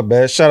 My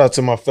bad. Shout out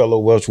to my fellow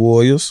Welsh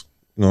Warriors.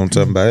 You know what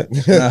I'm talking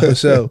about? Nah, for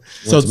sure.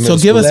 So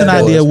give us an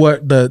idea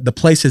what the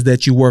places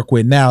that you work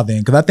with now then.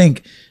 Because I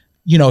think,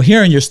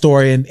 hearing your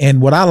story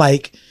and what I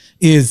like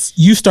is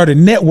you started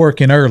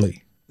networking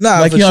early. Nah,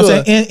 like, for sure. What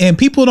I'm saying? And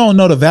people don't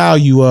know the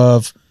value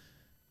of,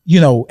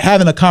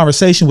 having a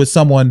conversation with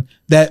someone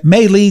that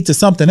may lead to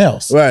something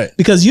else. Right.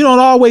 Because you don't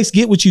always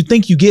get what you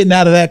think you're getting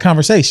out of that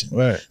conversation.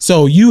 Right.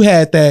 So you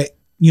had that,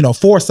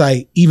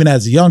 foresight, even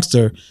as a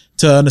youngster,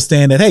 to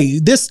understand that, hey,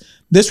 this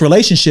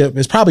relationship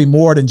is probably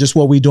more than just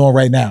what we doing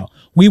right now.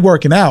 We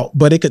working out,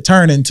 but it could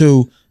turn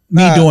into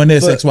me doing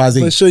this,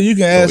 XYZ. But sure, you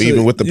can ask.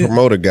 Even with the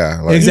promoter guy,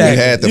 like Exactly.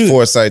 you had the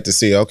foresight to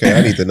see, okay,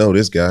 I need to know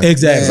this guy.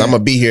 Exactly. 'Cause I'm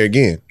gonna be here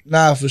again.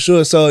 Nah, for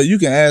sure. So you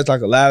can ask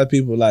like a lot of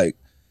people like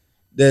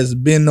that's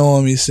been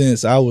knowing me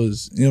since I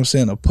was, you know what I'm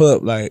saying, a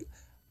pup. Like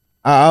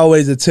I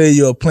always would tell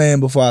you a plan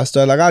before I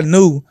start. Like I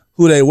knew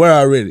who they were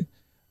already.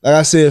 Like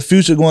I said,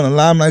 Future going to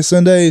Limelight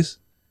Sundays,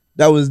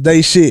 that was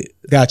they shit.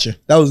 Gotcha.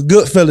 That was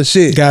Goodfella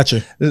shit.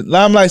 Gotcha.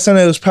 Limelight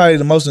Sunday was probably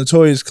the most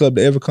notorious club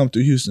to ever come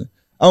through Houston.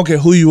 I don't care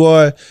who you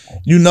are,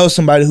 you know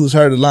somebody who's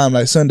heard of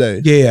Limelight Sunday.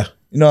 Yeah.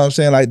 You know what I'm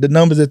saying? Like the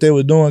numbers that they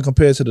were doing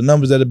compared to the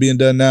numbers that are being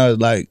done now is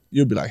like,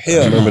 you'll be like,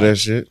 hell I remember no. that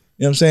shit.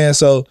 You know what I'm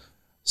saying?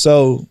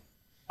 So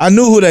I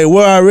knew who they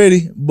were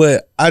already,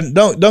 but I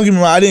don't get me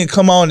wrong, I didn't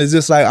come on as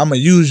just like I'm gonna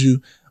use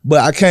you, but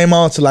I came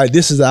on to like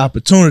this is an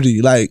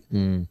opportunity. Like, you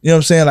know what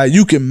I'm saying? Like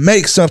you can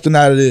make something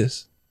out of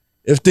this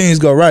if things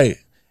go right.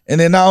 And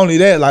then not only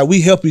that, like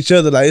we help each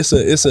other. Like it's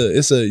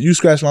a you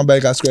scratch my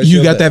back, I scratch your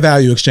You got back. that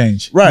value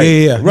exchange. Right.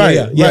 Yeah.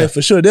 Right,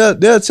 for sure.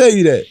 They'll tell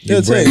you that. You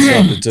They'll tell bring you.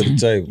 something to the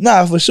table.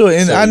 Nah, for sure.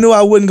 And I knew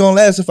I wasn't gonna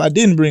last if I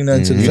didn't bring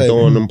nothing to the You table.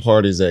 throwing them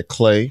parties at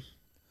Clay,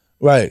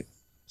 Right.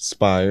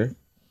 Spire,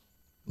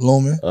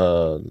 Lumen.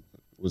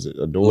 was it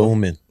Adore?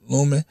 Lumen.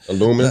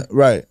 Illumin?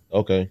 Right.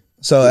 Okay.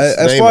 So Just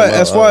as name far them,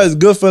 as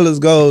Goodfellas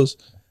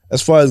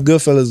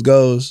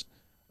goes,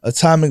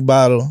 Atomic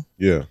Bottle,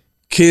 Yeah.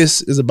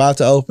 Kiss is about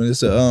to open.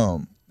 It's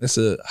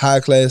a high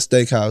class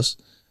steakhouse.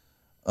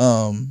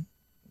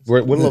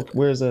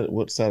 Where is that?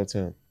 What side of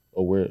town?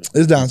 Or where?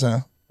 It's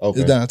downtown.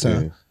 Okay. It's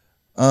downtown.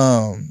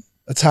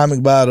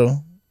 Atomic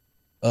Bottle,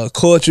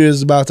 Culture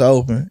is about to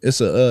open. It's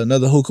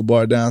another hookah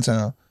bar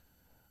downtown.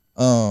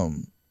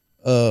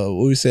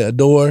 What we say,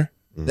 Adore.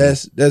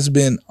 That's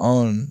been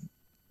on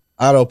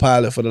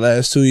autopilot for the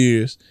last 2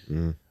 years.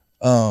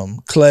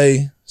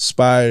 Clay,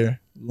 Spire,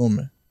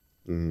 Lumen,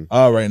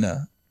 all right now.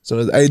 So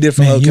it's 8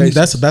 different locations.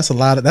 That's a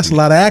lot of action. That's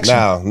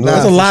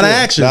a lot of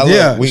action. Now,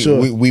 yeah,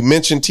 look, we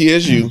mentioned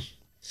TSU.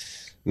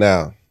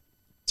 Now,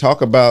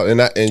 talk about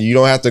and you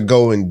don't have to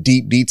go in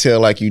deep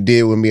detail like you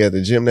did with me at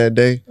the gym that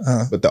day,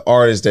 but the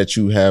artists that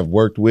you have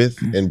worked with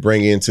and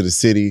bring into the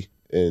city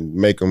and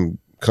make them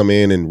come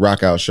in and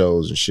rock out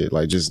shows and shit.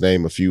 Like just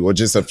name a few, or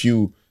just a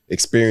few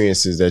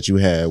experiences that you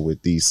had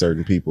with these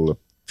certain people, a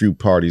few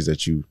parties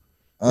that you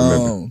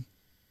remember.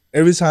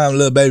 Every time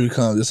Lil Baby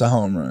comes, it's a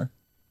home run.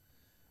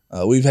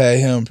 We've had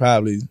him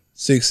probably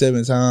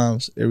 6-7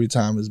 times. Every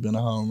time it's been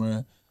a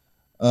home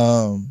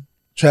run.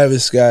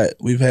 Travis Scott,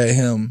 we've had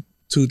him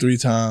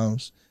 2-3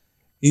 times.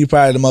 He's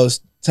probably the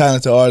most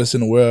talented artist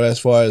in the world as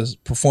far as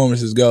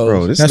performances go.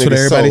 Bro, this That's nigga what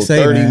everybody sold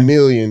say, 30 man.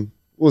 million.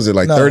 What was it,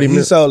 like No, 30 he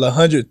million? sold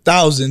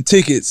 100,000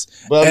 tickets.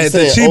 But I'm And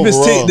saying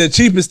overall, the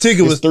cheapest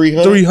ticket was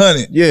 300?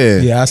 300. Yeah.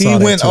 yeah. I saw He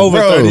that went too. over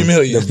Bro, 30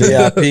 million. The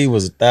VIP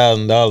was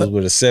 $1,000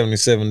 with a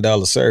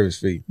 $77 service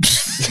fee.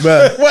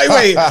 Bruh.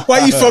 Wait.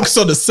 Why you focus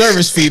on the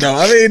service fee though?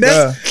 I mean,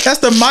 that's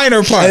the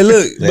minor part. Hey,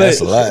 look, That's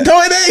a but lot. No,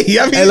 it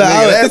ain't. I mean, Hey, look,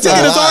 the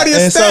ticket is already a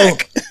and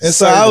stack.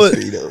 so I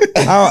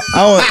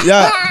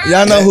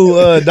y'all know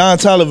who Don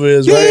Toliver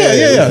is, right?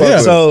 Yeah.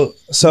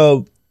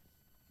 So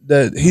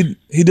that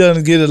he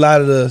doesn't get a lot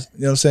of the,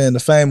 you know what I'm saying, the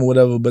fame or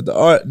whatever, but the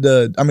art,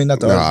 I mean not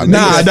the art. No,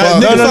 not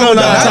Don, I'm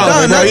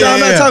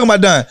not talking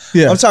about Don.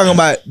 Yeah. I'm talking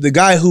about the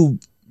guy who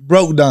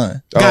broke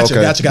Don. Gotcha.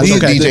 The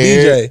Okay.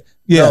 DJ.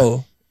 Yeah.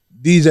 No,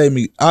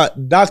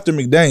 Dr.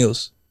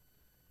 McDaniels.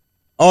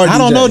 I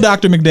don't know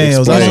Dr.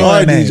 McDaniels. I He's don't know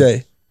our that name.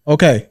 DJ.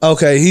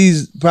 Okay.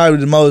 He's probably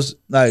the most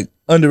like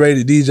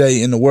underrated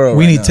DJ in the world.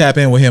 We right need now. to tap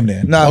in with him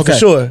then. Nah, okay. for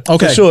sure.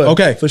 Okay. For sure.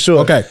 Okay. For sure.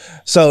 Okay.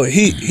 So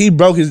he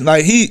broke his,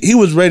 like he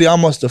was ready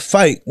almost to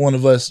fight one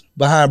of us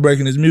behind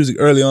breaking his music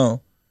early on.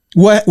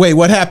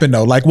 What happened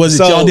though? Like, was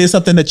it y'all did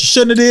something that you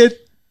shouldn't have did?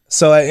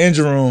 So at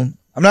Engine Room,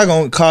 I'm not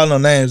gonna call no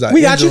names. Like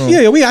We got you. Engine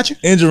Room, Yeah, we got you.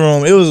 Engine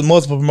Room, it was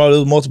multiple promoters, it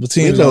was multiple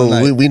We teams on the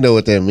night. know, we know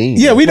what that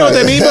means. Yeah, we know what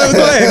that means. But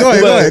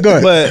go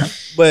ahead.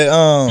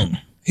 But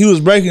he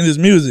was breaking his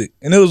music,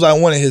 and it was like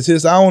one of his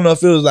hits. I don't know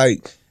if it was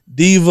like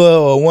Diva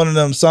or one of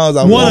them songs.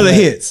 One of the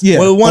hits, yeah.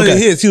 Well, one of the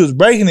hits. He was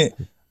breaking it,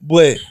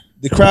 but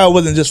the crowd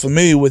wasn't just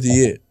familiar with it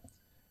yet.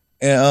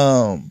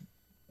 And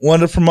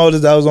one of the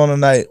promoters that was on the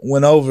night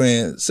went over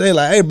and say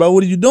like, "Hey, bro,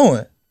 what are you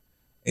doing?"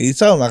 And he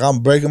told him like, "I'm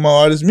breaking my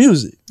artist's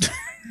music."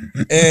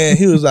 And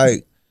he was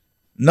like,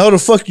 "No, the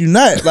fuck you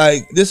not.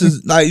 Like, this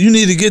is like, you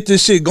need to get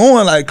this shit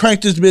going. Like,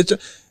 crank this bitch."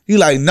 He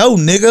like, "No,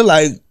 nigga.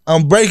 Like,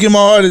 I'm breaking my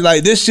artist.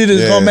 Like, this shit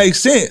is gonna make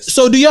sense."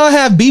 So do y'all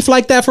have beef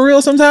like that for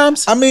real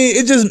sometimes? I mean,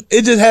 it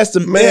just has to,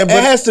 Man,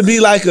 it has to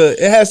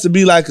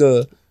be like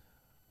a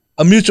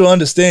mutual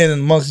understanding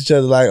amongst each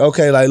other. Like,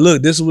 okay, like,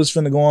 look, this is what's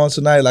finna go on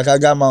tonight. Like, I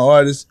got my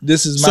artist.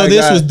 This is my So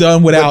this guy. was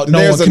done without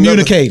no one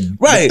communicating.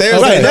 Right,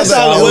 there's right. another That's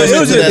all it was. It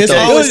was element to just, that,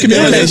 though. always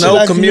communication. There's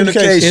no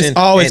communication. It's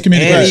always in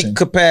communication. any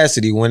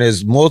capacity. When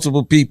there's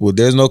multiple people,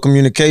 there's no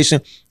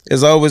communication.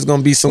 There's always going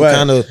to be some Right.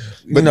 kind of,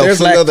 But there's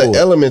flack another for it.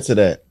 element to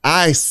that.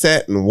 I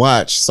sat and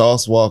watched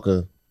Sauce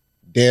Walka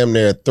damn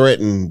near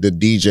threatened the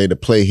DJ to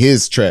play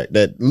his track,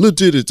 that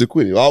legit to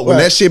quit it. When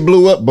that shit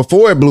blew up,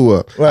 before it blew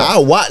up, I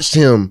watched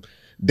him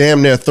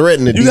damn near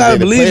threaten the DJ. You gotta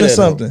believe in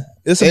something.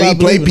 It's and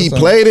he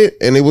played it,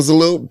 and it was a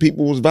little,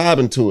 people was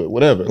vibing to it,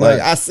 whatever. Right. Like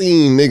I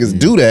seen niggas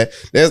do that.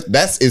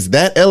 Is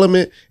that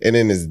element, and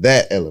then is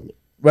that element.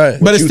 Right,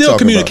 but it's still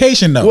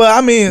communication though. Well,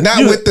 I mean,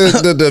 not with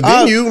the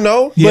venue,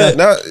 no. Yeah,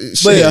 but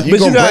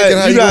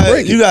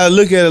you gotta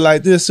look at it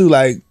like this too.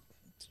 Like,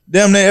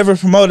 damn near every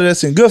promoter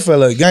that's in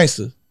Goodfella,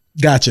 gangster.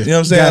 Gotcha. You know what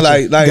I'm saying?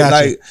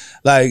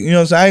 Like, you know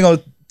what I'm saying? I ain't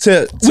gonna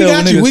tell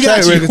we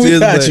got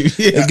you.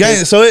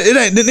 So it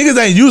ain't, the niggas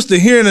ain't used to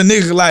hearing a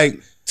nigga like.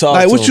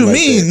 Like what you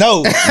mean? No.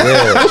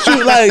 What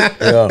you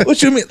like?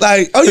 What you mean?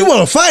 Like, oh, you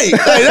want to fight?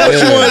 Like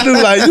that's what you want to do?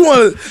 Like you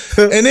want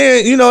to? And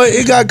then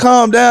it got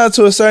calmed down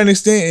to a certain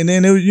extent, and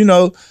then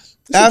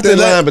after that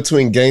line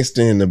between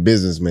gangster and the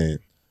businessman.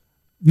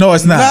 No,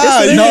 it's not.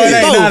 No, it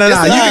ain't.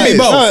 You can be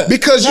both.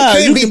 Because you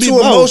can't be too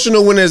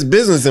emotional when there's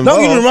business involved.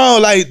 Don't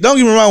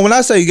get me wrong. When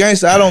I say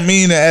gangster, I don't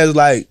mean it as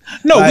like.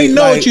 No, we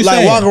know what you're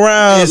saying. Like walk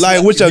around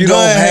like with your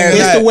gun hanging.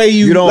 It's the way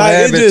you don't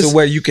have it to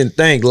where you can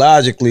think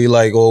logically,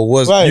 like,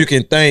 or you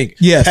can think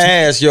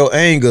past your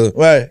anger,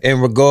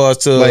 in regards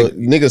to like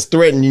niggas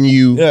threatening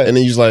you, and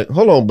then you're like,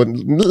 hold on, but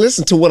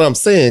listen to what I'm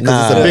saying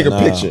because it's a bigger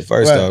picture.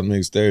 First off,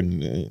 niggas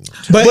threatening.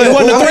 But it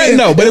wasn't a threat,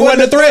 though. But it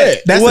wasn't a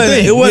threat. That's the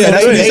thing. It wasn't a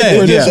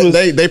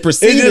threat. They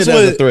perceived it as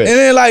a threat. And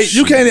then like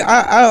you can't.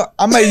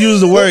 I might use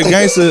the word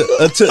gangster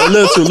a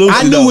little too loosely.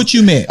 I knew what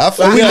you meant.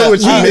 We know what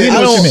you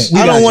meant.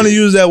 I don't want to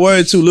use that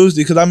word too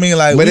loosely because I mean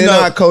like. But in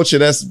our culture,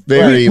 that's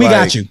very. We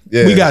got you.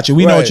 Yeah. We got you.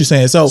 We know what you're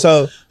saying.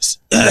 So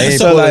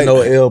ain't pulling like,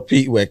 no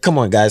LP. Where come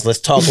on, guys, let's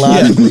talk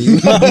logically.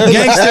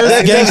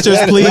 Gangsters,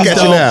 please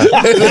don't.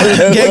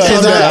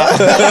 Gangsters,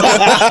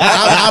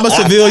 I'm a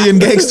civilian.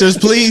 Gangsters,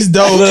 please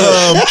don't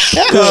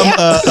come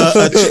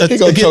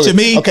get to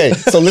me. Okay,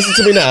 so listen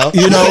to me now.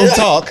 You know,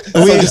 talk.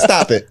 We just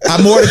stop it.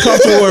 I'm more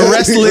comfortable with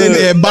wrestling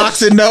and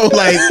boxing, though.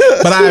 Like,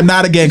 but I am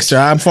not a gangster.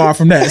 I'm far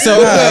from that. So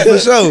for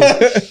sure.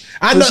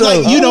 I know,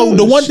 like,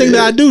 the one thing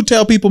that I do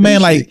tell people, man,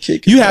 like,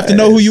 you have to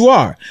know who you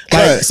are.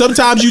 Like,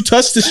 sometimes you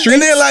touch the street,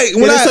 and then like,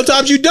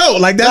 sometimes you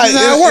don't. Like, that's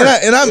how it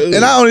works.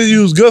 And I only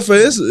use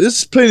Goodfella.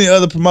 It's plenty of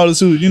other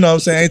promoters who, you know what I'm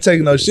saying, ain't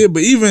taking no shit.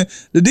 But even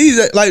the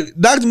DJ, like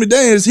Dr.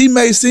 McDaniels, he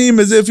may seem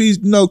as if he's,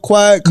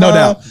 quiet,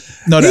 calm.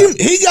 No doubt.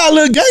 He got a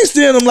little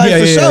gangster in him, like,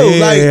 for sure.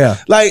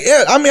 Like,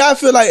 I mean, I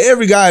feel like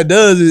every guy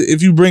does it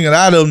if you bring it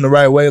out of them the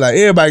right way. Like,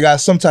 everybody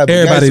got some type of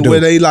gangster where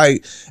they,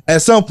 like,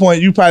 at some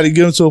point, you probably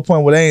get them to a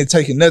point where they ain't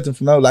taking nothing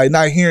from them, like,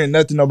 not hearing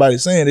nothing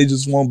nobody's saying. They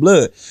just want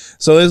blood.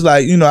 So it's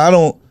like, I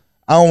don't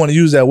want to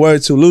use that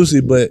word too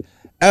loosely, but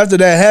after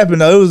that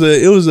happened, though,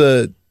 it was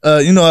a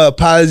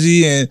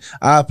apology, and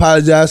I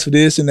apologize for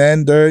this and that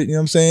and third, you know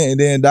what I'm saying? And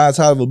then Don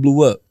Toliver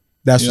blew up.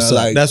 That's what's up.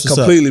 Like, that's what's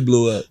completely up.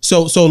 Blew up.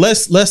 So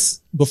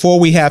let's before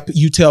we have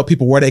you tell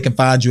people where they can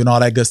find you and all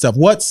that good stuff.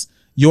 What's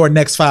your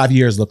next 5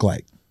 years look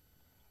like?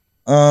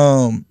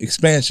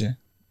 Expansion.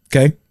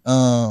 Okay.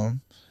 I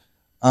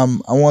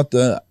want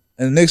in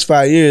the next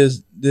 5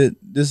 years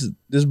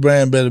this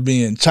brand better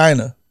be in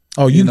China.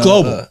 Oh, you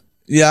global?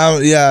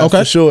 Yeah, okay,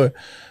 for sure.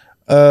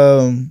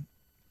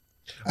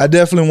 I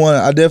definitely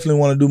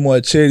want to do more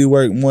charity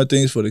work, more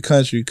things for the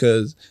country,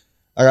 because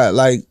I got,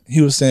 like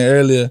he was saying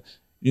earlier,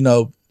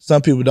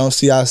 some people don't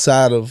see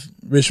outside of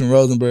Richmond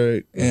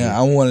Rosenberg, and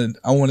I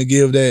want to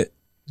give that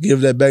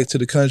back to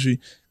the country,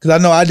 because I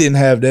know I didn't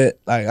have that.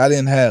 Like, I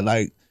didn't have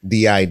like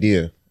the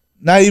idea,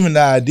 not even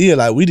the idea.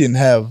 Like, we didn't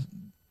have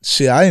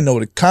shit. I didn't know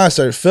what a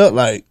concert felt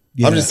like.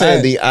 Yeah. I'm just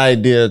saying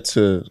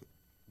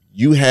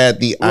you had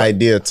the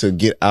idea to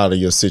get out of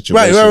your situation,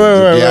 right,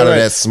 get out of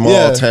that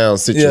small town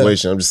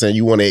situation. I'm just saying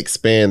you want to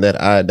expand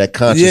that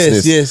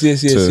consciousness.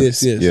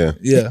 Yes.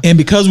 Yeah. And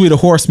because we're the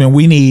Horsemen,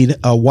 we need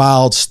a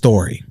wild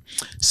story.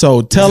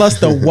 So tell us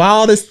the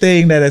wildest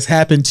thing that has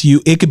happened to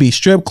you. It could be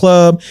strip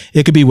club.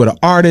 It could be with an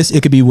artist.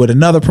 It could be with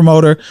another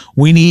promoter.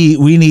 We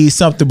need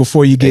something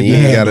before you get. You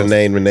ain't got to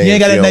name the names. You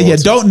ain't got to name. Yeah,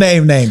 don't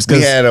name names.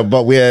 We had our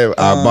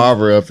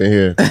barber up in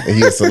here. And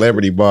he's a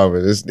celebrity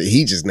barber.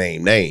 He just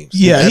named names.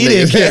 Yeah, he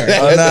didn't care.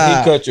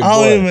 He cut your boy.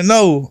 I don't even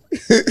know.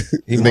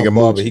 He's nigga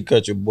barber. He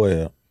cut your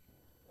boy out.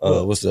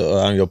 What's the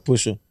on your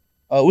pusher?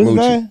 What's his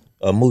name?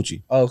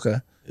 Moochie. Oh, okay.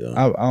 Yeah.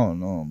 I don't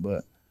know him,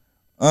 but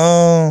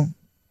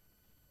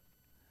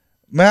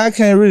man, I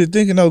can't really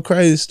think of no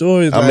crazy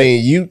stories. I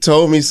mean, you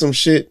told me some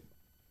shit,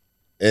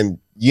 and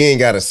you ain't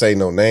got to say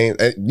no name.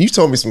 You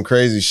told me some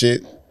crazy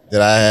shit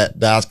that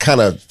I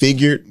kind of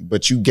figured,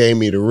 but you gave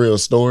me the real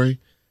story,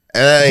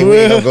 and I ain't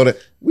really gonna go to.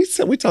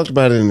 We talked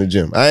about it in the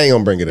gym. I ain't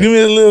gonna bring it up. Give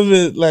me a little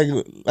bit, like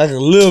a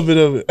little bit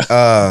of it.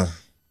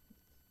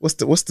 What's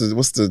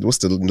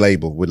the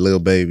label with Lil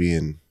Baby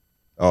and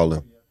all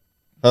them?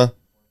 Huh?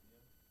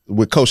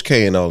 With Coach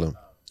K and all them.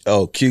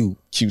 Oh,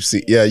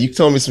 QC. Yeah, you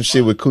told me some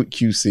shit with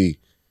QC.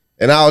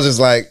 And I was just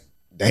like,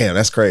 damn,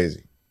 that's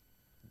crazy.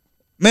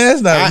 Man,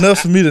 that's not enough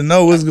for me to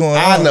know what's going on.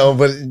 I know,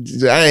 but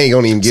I ain't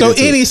gonna even get into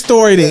any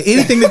story then,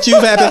 anything that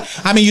you've had.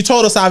 I mean, you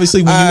told us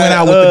obviously when you went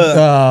out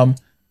with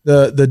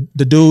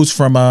the dudes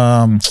from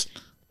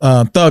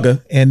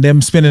Thugger and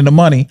them spending the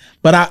money.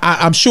 But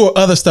I'm sure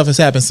other stuff has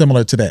happened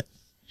similar to that.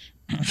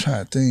 I'm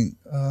trying to think.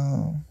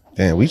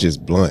 Damn, we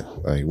just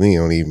blunt. Like we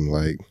don't even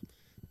like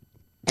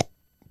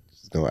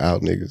just gonna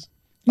out niggas.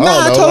 Nah,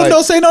 I told him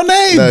don't say no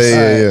names.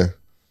 Yeah.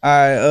 All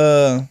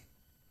right.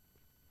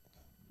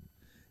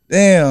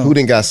 Damn. Who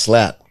didn't got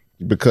slapped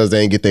because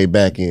they ain't get their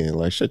back in?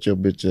 Like, shut your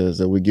bitch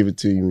ass up. We give it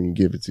to you when you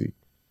give it to you.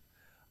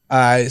 All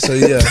right. So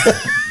yeah.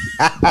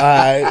 All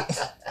right.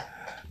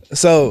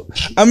 So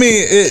I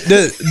mean,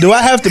 do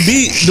I have to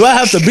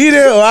be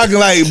there, or I can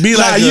like be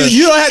like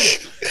you don't have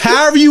to,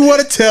 however you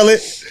want to tell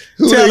it.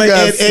 Tell it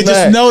and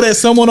just know that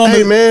someone on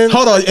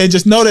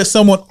just know that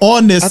someone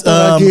on this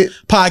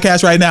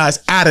podcast right now is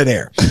out of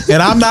there.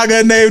 And I'm not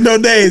gonna name no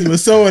names, but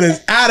someone is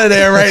out of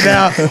there right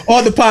now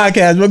on the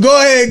podcast. But go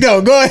ahead and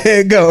go. Go ahead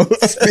and go.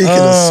 Speaking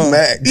of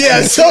smacked.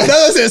 Yeah,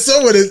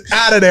 someone is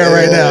out of there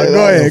right now.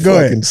 Go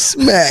ahead.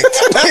 Smacked.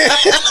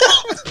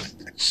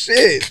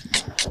 shit.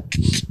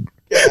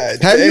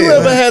 God, have you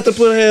ever had to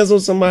put hands on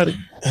somebody?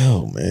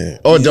 Oh man.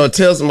 Or don't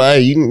tell somebody,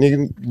 hey, you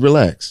nigga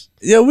relax.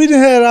 Yeah, we done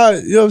had our,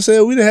 you know what I'm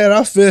saying? We done had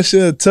our fair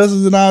share of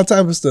tussles and all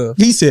type of stuff.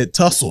 He said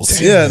tussles.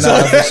 Yeah,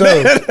 nah, for sure. I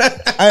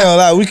ain't gonna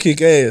lie, we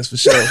kick ass for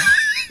sure.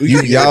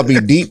 Y'all be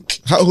deep.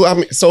 How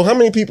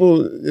many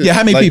people? Yeah,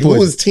 how many people? Who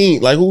was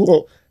team? Like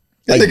who?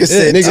 Like nigga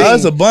said,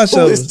 it's a bunch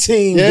of us.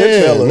 Team, yeah,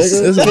 nigga,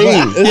 it's a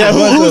team. Yeah,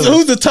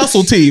 who's the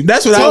tussle team?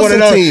 That's what I want to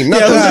know. Team.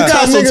 Yeah, who's the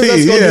tussle team?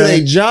 That's gonna do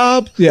their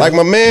job. Yeah. Like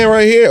my man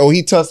right here. Oh,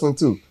 he tussling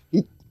too.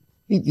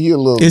 He a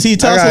little. Is he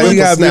tussling? He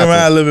gotta be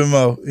around a little bit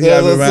more.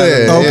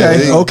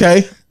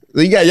 Okay.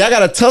 Y'all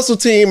got a tussle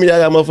team, and y'all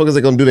got motherfuckers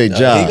that gonna do their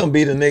job. He gonna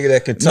be the nigga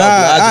that can talk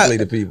logically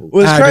to people.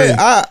 Well, it's crazy.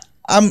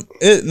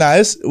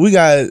 We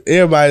got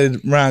everybody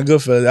around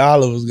Goodfellas.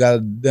 All of us got a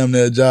damn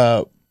near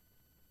job.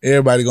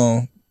 Everybody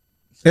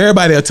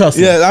a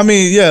tussle. Yeah, I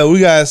mean, yeah, we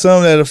got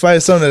some that'll fight,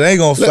 some that ain't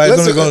gonna fight,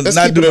 some that gonna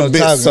not do no talking.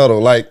 Bit subtle,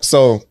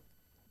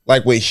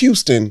 like with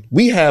Houston,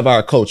 we have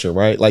our culture,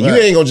 right? Like you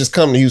ain't gonna just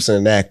come to Houston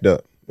and act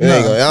up.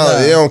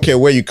 They don't care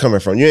where you coming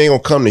from. You ain't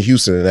gonna come to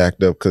Houston and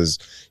act up because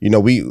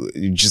we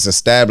just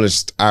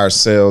established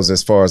ourselves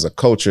as far as a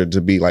culture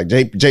to be like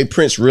Jay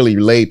Prince really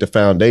laid the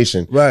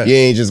foundation. Right. You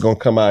ain't just gonna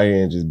come out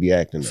here and just be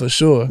acting for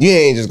sure. You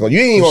ain't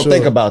even gonna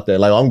think about that.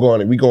 Like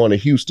we going to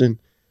Houston.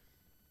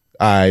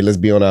 All right, let's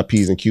be on our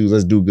P's and Q's.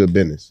 Let's do good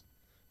business.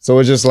 So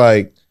it's just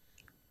like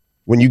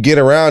when you get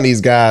around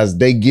these guys,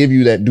 they give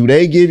you that. Do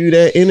they give you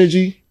that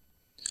energy?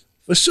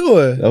 For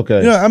sure.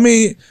 Okay. I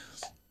mean.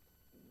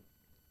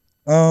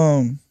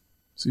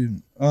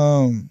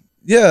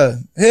 Yeah,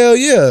 hell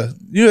yeah.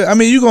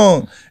 You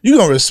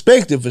gonna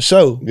respect it for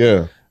sure.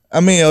 Yeah. I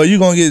mean, or you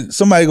gonna get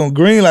somebody gonna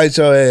green light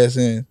your ass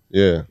in.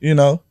 Yeah.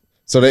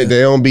 So they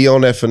don't be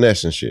on that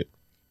finesse and shit.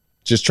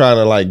 Just trying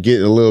to like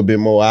get a little bit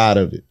more out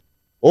of it.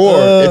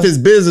 Or if it's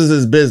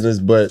business,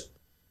 but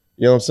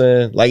you know what I'm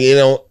saying? Like it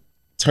don't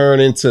turn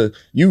into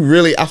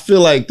I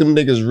feel like them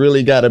niggas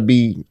really gotta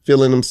be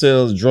feeling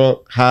themselves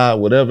drunk, high,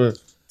 whatever,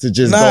 to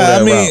just go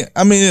that route.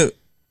 I mean,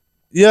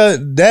 yeah,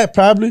 that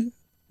probably,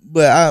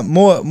 but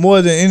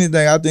more than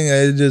anything, I think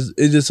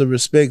it's just a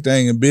respect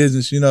thing in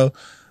business. We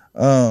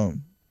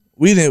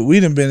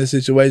didn't been in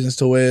situations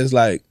to where it's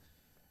like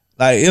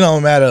it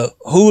don't matter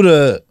who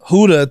the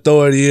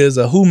authority is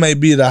or who may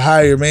be the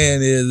higher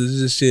man is. It's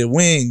just shit.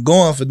 We ain't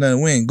going for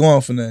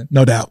nothing.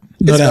 No doubt.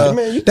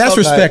 Man, that's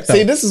respect.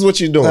 See, this is what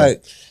you're doing.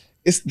 Like,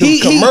 it's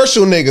the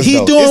commercial niggas.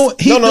 He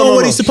doing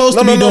what he's supposed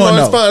to be doing.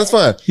 No, it's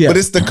fine. Yeah. But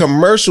it's the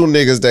commercial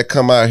niggas that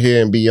come out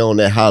here and be on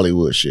that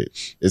Hollywood shit.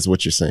 Is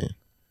what you're saying.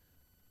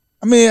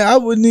 I mean, I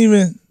wouldn't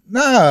even.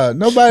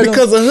 Nobody.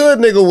 Because a hood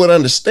nigga would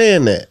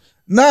understand that.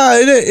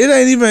 It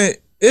ain't even.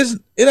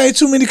 It ain't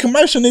too many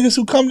commercial niggas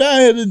who come down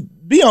here to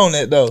be on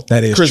that though.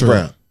 That is Chris true.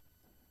 Brown.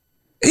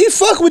 He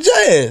fuck with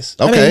Jazz.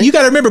 Okay, I mean, you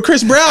got to remember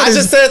Chris Brown. I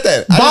just said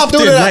that.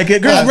 Bopton like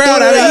it. Chris Brown.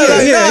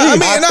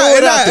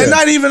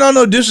 Not even on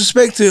no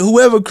disrespect to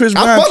whoever Chris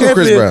Brown kept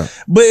it.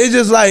 But it's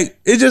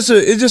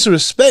just a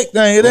respect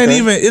thing. It ain't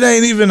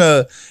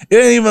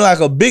even like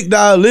a big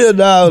dog, little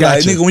dog.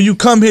 Gotcha. Like nigga, when you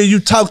come here, you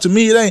talk to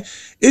me.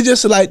 It's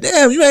just like,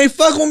 damn, you ain't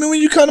fucking with me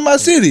when you come to my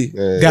city.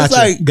 Yeah. Gotcha.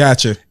 Like,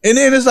 gotcha. And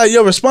then it's like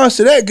your response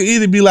to that could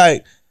either be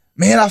like,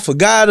 man, I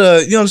forgot. You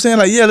know what I'm saying?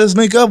 Like, yeah, let's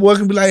link up. Or it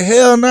can be like,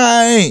 hell nah,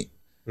 I ain't.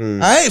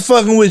 I ain't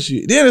fucking with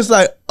you. Then it's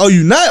like, oh,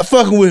 you not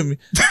fucking with me?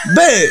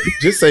 Bad.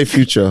 Just say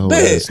Future.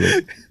 Bad.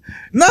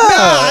 Nah,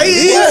 he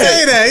didn't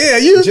say that. Yeah,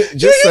 you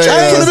just say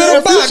trying to put him in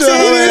a box. He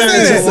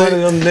didn't say one of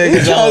them niggas.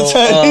 He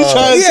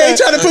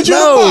trying to put you in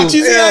a box.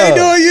 You see how he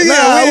doing you?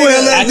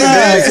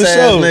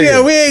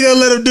 Yeah, we ain't gonna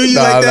let him do you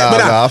like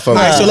that. All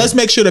right, so let's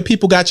make sure that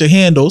people got your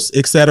handles,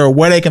 etc.,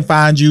 where they can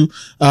find you,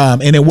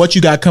 and then what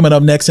you got coming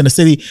up next in the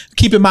city.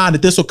 Keep in mind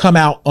that this will come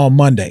out on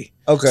Monday.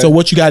 Okay. So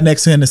what you got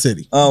next in the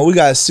city? We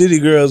got City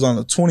Girls on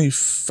the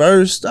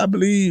 21st, I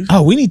believe.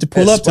 Oh, we need to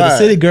pull up to the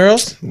City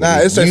Girls. Nah,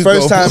 it's their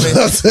first time.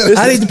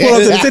 I need to pull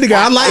up to the City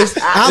Girls.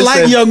 I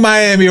like Young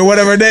Miami or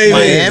whatever they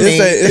Miami.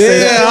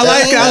 I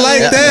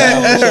like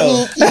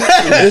that.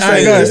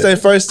 It's their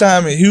first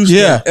time in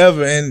Houston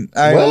ever, and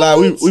I ain't gonna lie,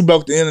 we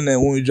broke the internet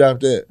when we dropped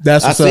that.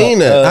 That's what's up.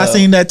 that. I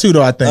seen that too,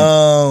 though. I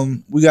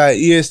think. We got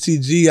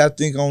ESTG, I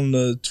think, on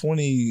the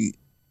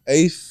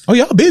 28th. Oh,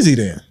 y'all busy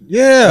then?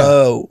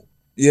 Yeah.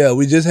 Yeah,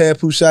 we just had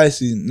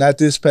Pushaisi, not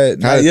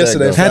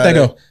yesterday. How'd that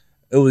go?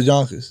 It was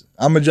Yonkers.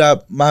 I'm gonna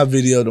drop my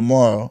video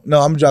tomorrow. No,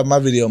 I'm gonna drop my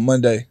video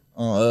Monday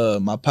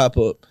on my pop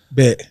up.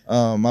 Bet.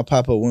 My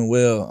pop up went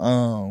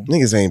well.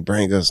 Niggas ain't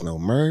bring us no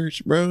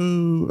merch,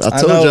 bro.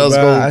 I told you I was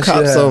gonna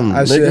cop something.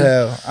 I should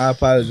have. I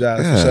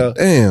apologize. God, so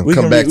damn,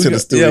 come back to the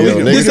studio.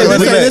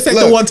 This ain't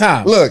the one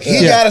time. Look,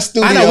 he got a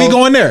studio. I know we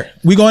going there.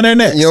 We going there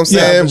next. You know what I'm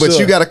saying? But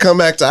you got to come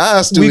back to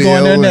our studio. We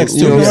going there next.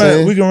 You know what I'm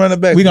saying? We can run it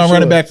back. We gonna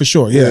run it back for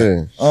sure.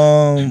 Yeah.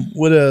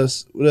 What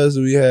else? What else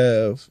do we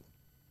have?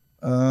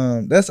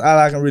 That's all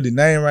I can really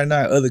name right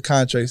now. Other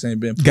contracts ain't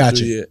been put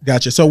through yet.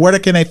 Gotcha. So where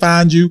can they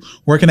find you?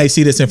 Where can they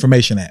see this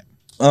information at?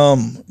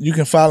 You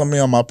can follow me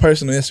on my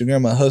personal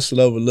Instagram at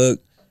Hustle Overlook.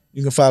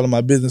 You can follow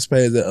my business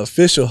page at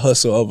Official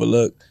Hustle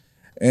Overlook,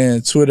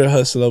 and Twitter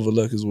Hustle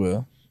Overlook as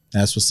well.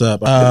 That's what's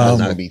up. It's not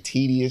gonna be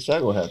tedious. Y'all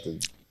gonna have to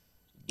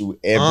do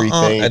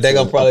everything. They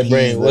gonna probably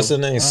bring what's his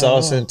name?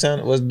 Saul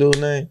Santana. What's the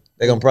dude's name?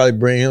 They gonna probably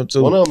bring him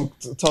too. One of them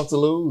talk to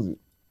Lil Uzi.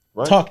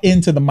 Right? Talk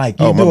into the mic.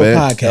 You do a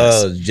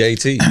podcast.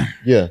 JT.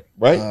 Yeah,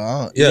 right?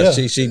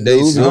 She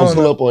dates. Uzi gonna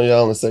pull up on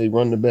y'all and say,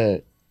 run the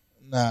bag.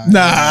 Nah.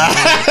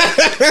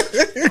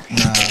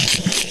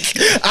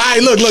 All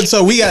right, look.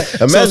 So we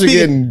got. Imagine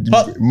getting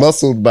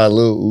muscled by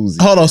Lil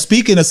Uzi. Hold on.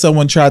 Speaking of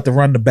someone tried to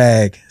run the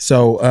bag.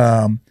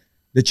 So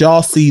did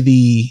y'all see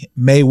the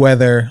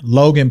Mayweather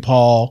Logan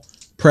Paul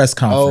press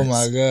conference? Oh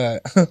my God.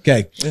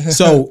 Okay.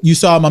 So you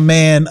saw my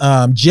man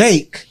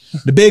Jake,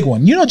 the big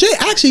one. You know,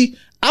 Jake, actually,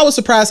 I was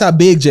surprised how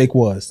big Jake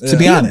was, to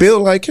be honest.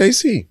 Built like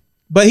KC.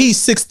 But he's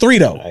 6'3"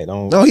 though. I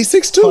don't. No, he's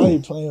 6'2".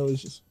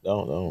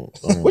 Don't.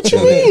 What you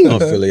mean?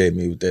 Don't affiliate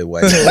me with that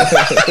white man.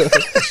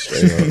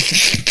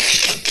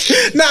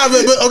 Nah,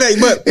 but okay,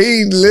 but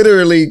he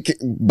literally.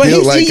 But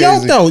he's like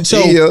young though.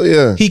 So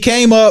he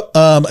came up.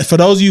 For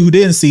those of you who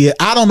didn't see it,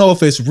 I don't know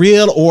if it's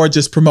real or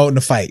just promoting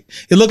the fight.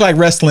 It looked like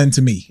wrestling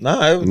to me.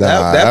 That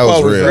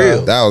part was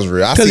real. That was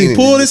real. Because he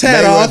pulled his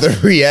hat off. The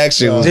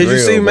reaction was real. Did you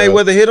see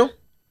Mayweather hit him?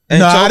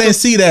 No, I didn't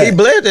see that. He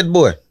bled that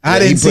boy. I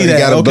didn't see that. He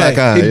got a black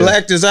eye. He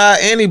blacked his eye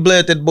and he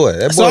bled that boy.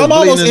 That boy so I'm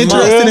almost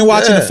interested in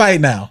watching the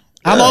fight now.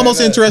 I'm almost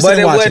interested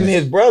in watching it. But it wasn't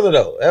his brother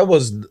though. That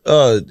was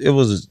it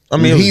was. I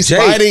mean, he's Jake,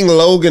 fighting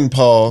Logan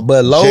Paul,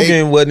 but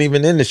Logan wasn't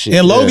even in the shit.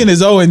 And Logan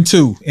is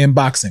 0-2 in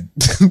boxing.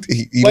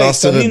 he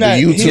lost to the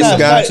YouTube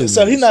guy.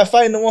 So he's not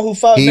fighting the one who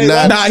fought Nate?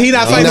 Nah, he's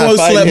not fighting the one who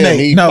slept Nate.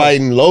 He's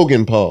fighting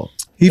Logan Paul.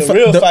 The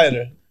real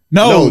fighter.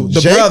 No, the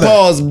Jake brother.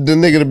 Paul's the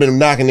nigga that been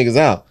knocking niggas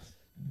out.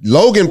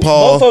 Logan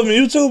Paul. Both of them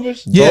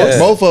YouTubers? Yeah.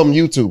 Both of them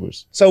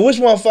YouTubers. So which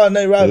one fought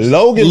Nate Robinson?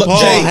 Logan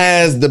Paul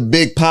has the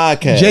big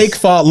podcast. Jake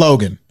fought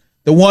Logan.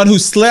 The one who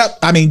slept.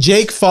 I mean,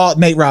 Jake fought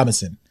Nate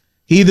Robinson.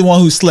 He the one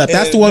who slept.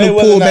 That's the one who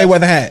pulled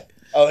Mayweather hat.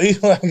 Oh, he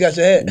the one who got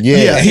your hat?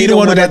 Yeah, he the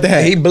one who got the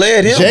hat. He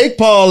bled him. Jake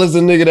Paul is the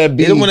nigga that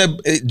beat. He the one that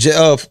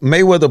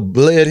Mayweather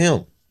bled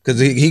him. Because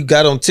he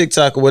got on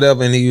TikTok or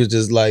whatever, and he was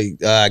just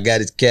like, I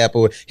got his cap.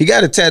 Or he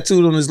got it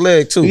tattooed on his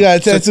leg, too. He got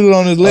it tattooed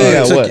on his leg.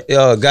 Got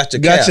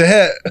your cap. Got your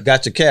hat.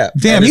 Got your cap.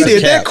 Damn, he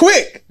did that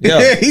quick.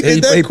 Yeah, he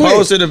did that quick. He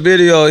posted a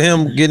video of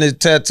him getting his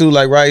tattoo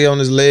like right here on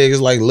his leg.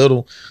 It's like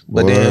little.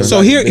 But then,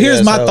 so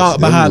here's my thought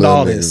behind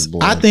all this.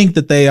 I think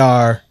that they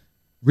are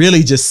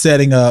really just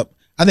setting up.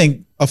 I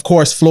think, of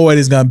course, Floyd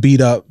is going to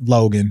beat up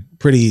Logan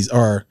pretty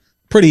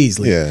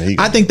easily. Yeah,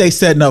 I think they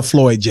setting up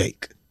Floyd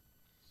Jake.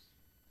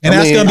 And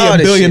that's gonna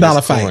be $1 billion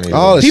fight.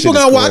 People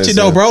gonna watch it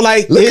though, bro.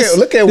 Like,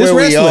 look at where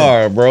we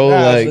are, bro.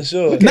 Like, for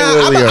sure. I'm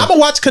gonna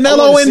watch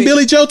Canelo and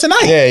Billy Joe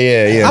tonight.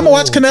 Yeah. I'm gonna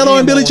watch Canelo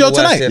and Billy Joe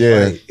tonight.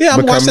 Yeah, I'm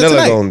gonna watch that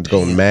tonight.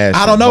 Gonna mash.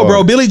 I don't know,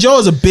 bro. Billy Joe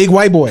is a big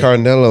white boy.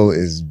 Canelo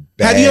is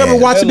bad. Have you ever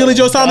watched Billy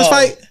Joe Saunders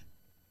fight?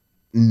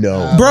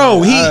 No,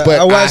 bro.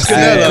 I watched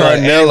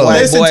Canelo.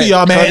 Listen to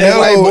y'all, man.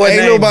 Canelo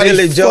ain't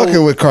nobody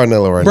fucking with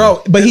Canelo right now,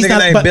 bro. But he's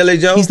not Billy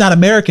Joe. He's not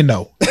American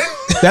though.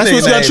 That's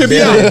what's gonna trip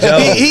you out.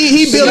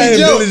 He Billy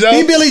Joe.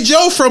 He Billy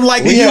Joe from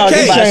like the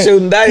UK. About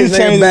shooting dice,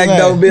 nigga, back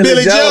door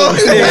Billy Joe.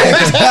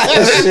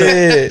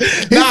 Shit.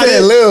 He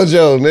said Lil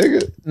Joe,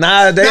 nigga.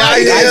 Nah,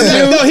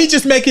 no, he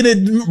just making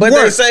it. But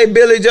work. They say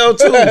Billy Joe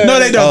too. No,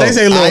 they don't. They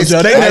say Lil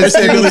Joe. They never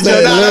say Billy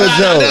Joe. Lil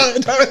Joe.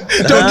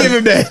 Don't give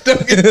him that.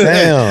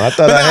 Damn, I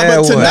thought I had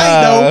one.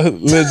 Tonight though,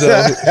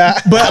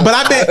 but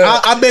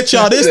I bet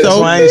y'all this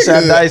though. I ain't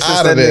shot dice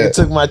since that nigga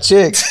took my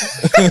chick.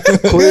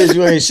 Quiz,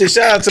 you ain't shit.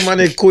 Shout out to my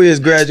nigga Quiz,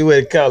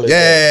 graduated college.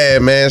 Yeah,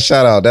 man.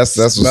 Shout out. That's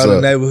what's up.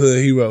 A neighborhood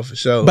hero for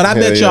sure. But I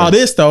bet y'all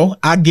this though.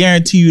 I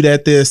guarantee you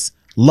that this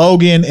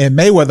Logan and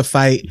Mayweather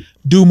fight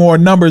do more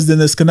numbers than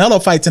this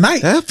Canelo fight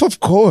tonight. Of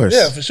course.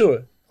 Yeah, for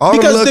sure.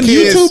 Because them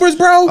YouTubers,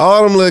 bro,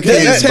 all them little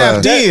kids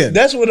tapped in.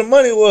 That's where the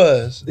money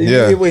was. Did you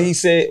hear what he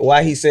said?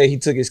 Why he said he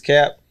took his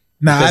cap?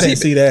 Nah, I didn't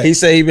see that. He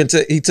said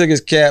he took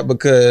his cap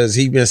because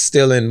he been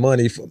stealing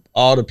money from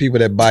all the people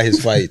that buy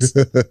his fights.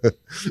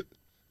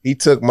 He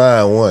took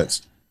mine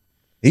once.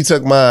 He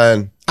took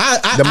mine.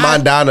 The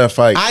Mandana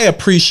fight. I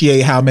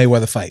appreciate how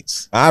Mayweather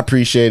fights. I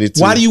appreciate it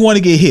too. Why do you want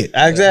to get hit?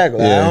 Exactly.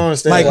 Yeah. I don't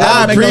understand. Like,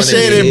 I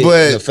appreciate it,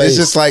 but it's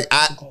just like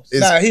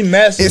he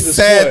mastered it's the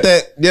sad sport.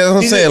 that what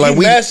I'm saying. Like he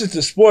mastered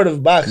the sport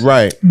of boxing.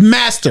 Right.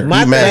 Master.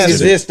 My thing is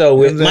this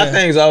though. You know what I'm My saying?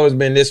 thing's always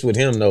been this with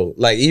him though.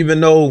 Like even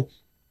though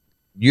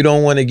you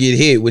don't want to get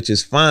hit, which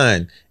is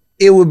fine,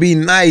 it would be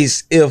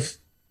nice if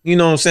you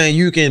know what I'm saying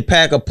you can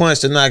pack a punch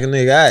to knock a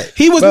nigga out.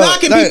 He was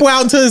knocking people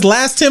out until his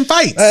last 10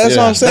 fights. That's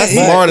what I'm saying.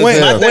 That's smart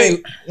as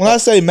hell. When I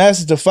say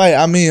mastered the fight,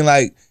 I mean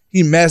like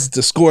he mastered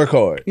the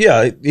scorecard.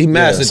 Yeah, he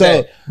mastered So-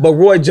 that. But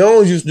Roy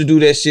Jones used to do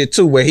that shit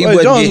too, where he Roy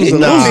wasn't Jones getting hit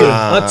was a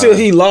loser. until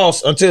he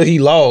lost. Until he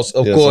lost,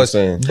 of Yes, course.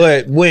 I'm saying.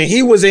 But when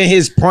he was in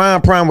his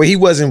prime, where he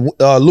wasn't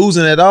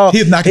losing at all, He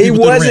was knocking people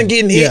to the wasn't ring.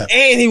 getting hit, Yeah.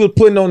 and he was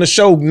putting on the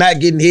show, not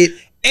getting hit,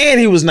 and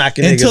he was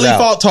knocking Until niggas he out.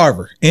 fought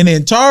Tarver. And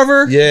then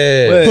Tarver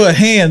put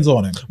hands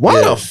on him.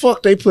 Why the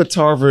fuck they put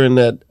Tarver in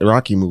that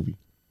Rocky movie?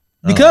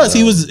 Because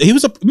he was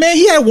a man,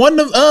 he had won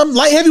the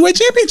light heavyweight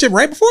championship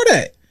right before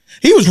that.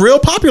 He was real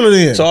popular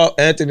then.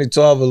 Anthony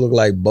Tarver looked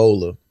like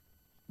Bowler.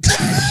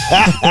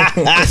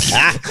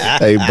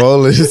 Hey,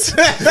 bowlers.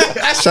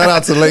 Shout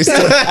out to Lace.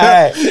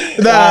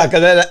 Because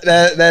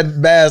that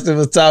bastard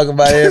was talking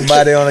about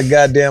everybody on a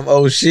goddamn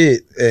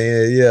shit.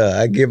 And yeah,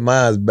 I get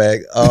mine's back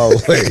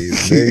always,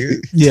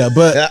 nigga. Yeah,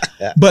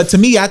 but to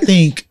me, I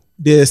think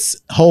this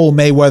whole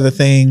Mayweather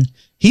thing,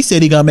 he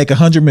said he gonna make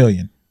 100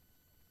 million.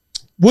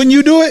 Wouldn't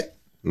you do it?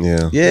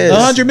 Yeah. Yes.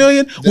 100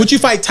 million? Would you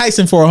fight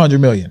Tyson for 100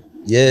 million?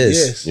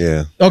 Yes.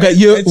 Yeah. Okay,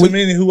 you Ain't too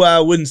many who I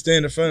wouldn't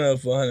stand in front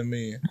of for 100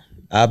 million.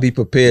 I'll be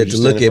prepared to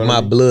look at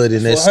my blood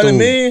in that For 100 stool.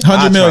 million? 100 I'm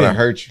trying million. to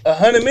hurt you.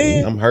 100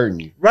 million? I'm hurting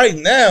you. Right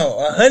now,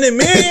 100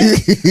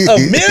 million?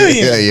 A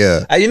million?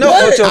 Yeah. You know,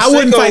 What? Ocho I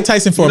wouldn't Cinco- fight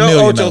Tyson for you a know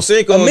million, Ocho though.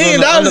 Cinco $1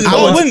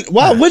 million?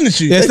 Why wouldn't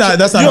you? That's not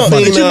you enough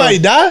money. Think you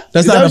might die? That's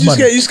Is not that enough what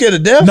money. You scared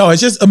of death? No,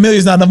 it's just $1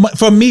 million's not enough money.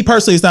 For me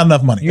personally, it's not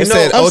enough money. You know,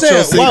 said I'm Ocho saying,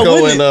 why Cinco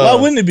wouldn't it? and, Why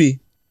wouldn't it be?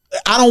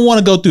 I don't want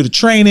to go through the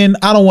training.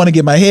 I don't want to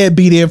get my head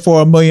beat in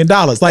for $1 million.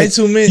 Like Ain't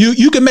too many.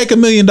 you can make $1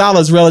 million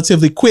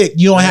relatively quick.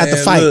 You don't have to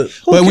Man, fight. look,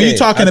 but when you're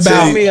talking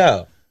Tell about, me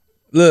out.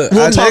 Look,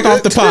 we'll I talk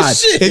off the pod.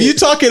 Shit. If you're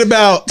talking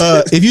about,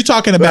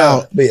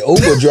 Be an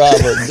Uber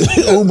driver,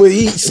 Uber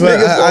Eats.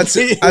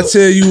 Nigga, I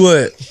tell you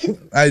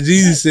what, like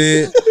Jesus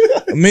said,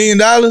 $1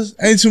 million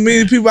ain't too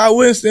many people I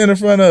wouldn't stand in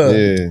front of.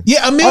 yeah, $1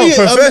 I'm million.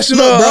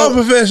 professional, look, bro, I'm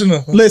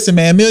professional. listen,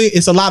 man, $1 million.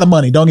 It's a lot of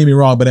money. Don't get me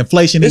wrong, but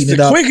inflation It's eating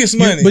the it up. quickest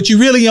money. But you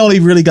really only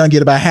gonna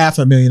get about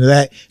 $500,000 of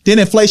that. Then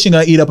inflation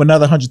gonna eat up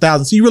another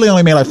 100,000. So you really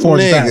only made like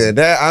 400,000.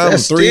 Nigga, I'm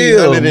That's still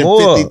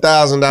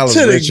 $350,000 To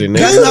the- richer, nigga.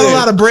 That's not a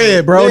lot of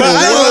bread, bro. Bro, I ain't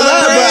gonna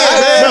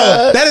lie,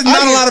 bro. That is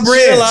not a lot of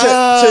bread.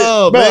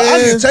 Bro,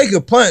 I can take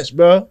a punch,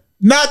 bro.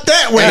 Not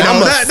that way. Hey,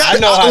 though. I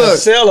know how to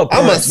sell a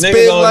punch. I'ma Nigga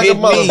spin gonna like a hit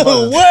me.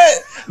 motherfucker.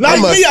 What? Knock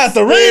I'm a me out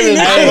the ring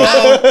now.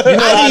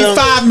 I need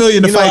 $5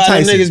 million to You know fight how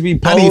them Tyson. niggas be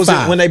I need posing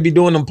 $5. when they be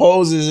doing them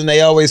poses and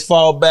they always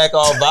fall back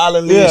all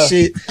violently Yeah. and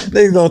shit.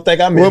 Niggas gonna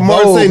think I'm What in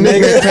Martin vogue, say,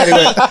 nigga.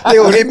 nigga? They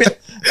gonna hit me.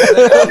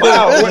 I'm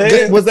out,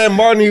 man. Was that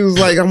Martin? He was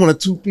like, I want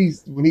a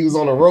 2-piece when he was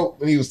on a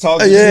rope and he was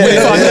talking. Yeah, shit.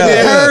 yeah, It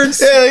yeah.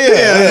 hurts. Yeah.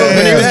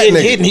 When he was That getting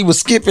nigga. hit and he was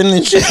skipping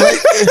and shit.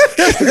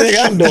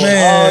 Nigga, I'm doing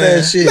all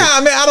that shit.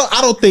 Nah, man,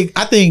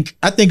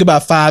 I think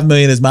about $5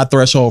 million is my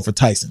threshold for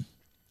Tyson.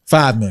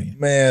 $5 million.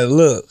 Man,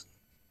 look.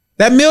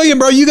 That $1 million,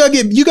 bro, you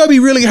gonna be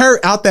really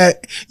hurt out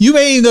that. You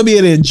ain't even gonna be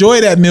able to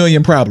enjoy that $1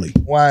 million probably.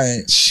 Why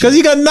ain't? Cause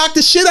he gonna knock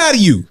the shit out of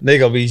you. They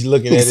gonna be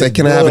looking at Say, his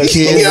can I have a blood.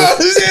 kid? You know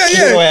what I'm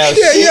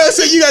saying? Yeah.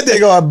 So you got They that.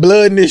 gonna have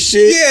blood in this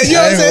shit. Yeah, you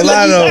know what I'm saying?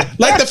 I ain't gonna lie,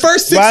 Like the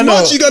first 6 But I know-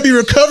 months, you're gonna be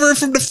recovering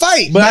from the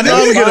fight. But I know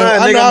I'm fine, they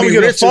gonna gonna be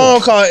get a richer. phone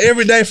call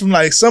every day from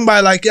like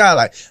somebody like y'all,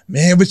 like,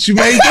 man, but you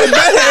made that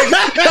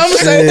bag. I'm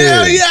saying,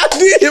 hell yeah, I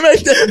did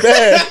make that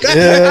bag.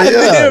 I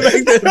did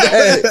make that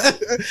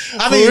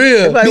bag. I For mean,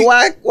 real.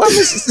 Like, why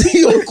Mr.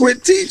 Steve gonna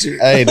quit teaching?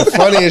 Hey, the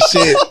funniest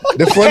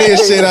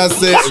shit I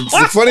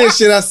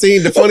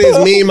seen, the funniest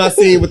meme I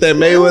seen with that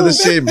Mayweather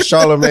shit,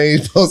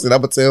 Charlamagne posted.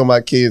 I'm gonna tell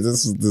my kids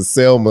this was the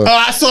Selma. Oh,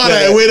 I saw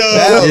that with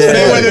Yeah.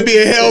 Mayweather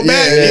being held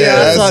back. Yeah,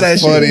 I saw that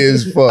that's funny shit.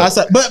 as fuck. I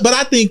saw, but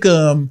I think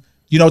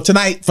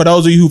tonight, for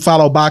those of you who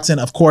follow boxing,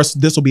 of course,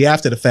 this will be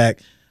after the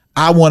fact.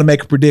 I want to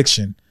make a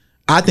prediction.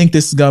 I think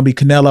this is gonna be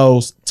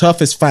Canelo's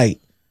toughest fight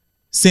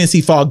since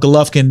he fought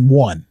Golovkin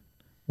 1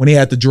 when he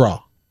had to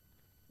draw.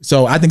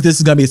 So I think this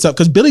is gonna be tough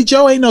because Billy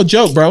Joe ain't no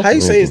joke, bro. How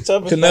you say it's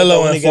tough? Canelo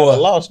when and he got a four.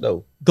 loss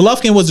though.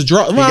 Golovkin was a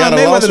draw. Well, got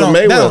a loss with that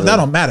Mayweather.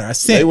 don't matter.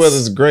 Since.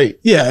 Mayweather's great.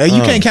 Yeah,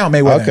 you can't count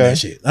Mayweather in okay. that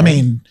shit. I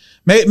mean,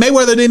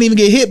 Mayweather didn't even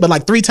get hit, but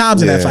like 3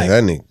 times in that fight.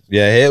 That nigga.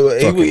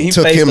 Yeah, he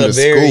took faced him a to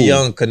very school.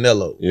 young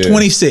Canelo. Yeah.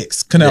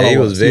 26. Canelo. Yeah, he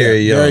was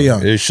very young. Very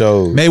young. It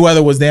showed.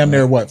 Mayweather was damn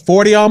near what,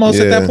 40 almost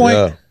at that point.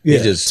 Yeah. He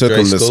just Took him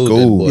to straight school.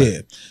 schooled that boy. Yeah.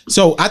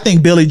 So I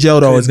think Billy Joe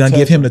though is gonna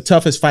give him the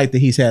toughest fight that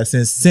he's had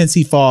since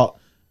he fought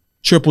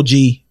Triple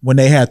G when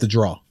they had the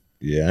draw.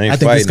 Yeah, I I ain't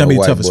think it's fighting gonna no be the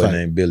white toughest boy fight.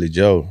 named Billy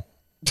Joe.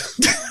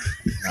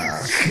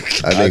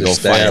 I think gonna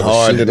stab fight or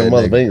hard. shoot Then the that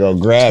motherfucker ain't gonna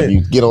grab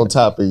you, get on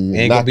top of you.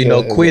 Ain't knock gonna be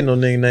your no ass. quitting no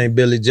nigga named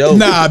Billy Joe.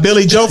 Nah,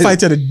 Billy Joe fight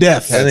to the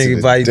death. That to nigga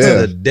the fight to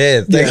death. the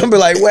death. They gonna be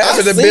like, what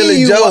happened to seen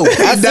Billy you- Joe?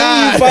 I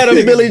seen you fight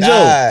him, Billy Joe.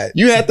 Died.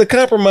 You had to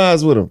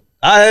compromise with him.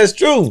 That's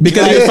true.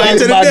 Because You he know, fight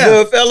to the by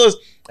death. Goodfellas.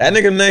 That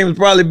nigga name was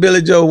probably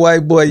Billy Joe,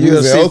 white boy, He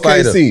was UFC at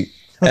fighter. OKC.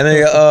 And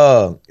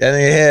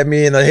they had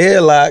me in a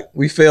headlock.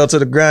 We fell to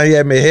the ground. He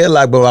had me in a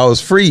headlock, but I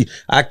was free.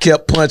 I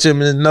kept punching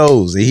him in the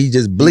nose, and he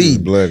just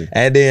bleed. bloody.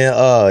 And then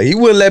he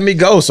wouldn't let me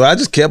go, so I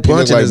just kept He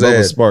looked punching like his Bubba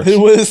ass. Sparks. He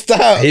wouldn't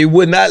stop. He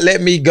would not let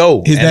me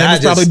go. His and name I was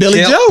probably just Billy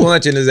kept Joe.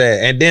 punching his ass.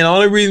 And then the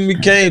only reason we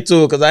came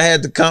to it because I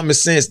had the common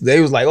sense.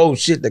 They was like, "Oh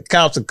shit, the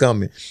cops are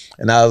coming,"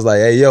 and I was like,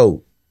 "Hey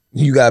yo,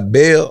 you got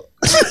bail?"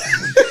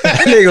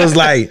 That nigga was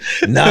like,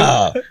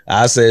 "Nah."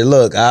 I said,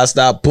 "Look, I'll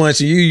stop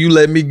punching you. You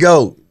let me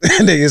go."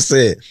 That nigga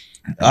said,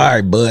 "All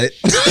right, bud."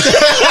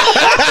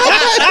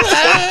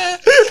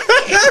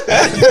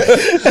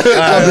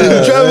 I've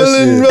been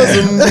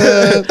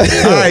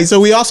traveling. All right, so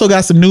we also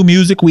got some new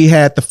music. We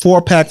had the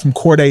 4-pack from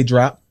Corday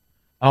drop.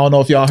 I don't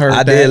know if y'all heard I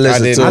that. did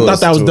listen did to I it. thought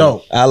that was to it.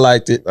 dope. I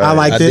liked it. I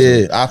liked it.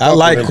 did. I fucked I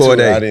like with him too.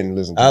 Corday. I didn't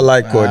listen to I it.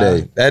 like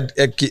Corday.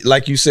 That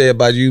like you said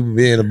about you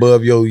being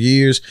above your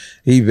years,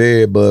 he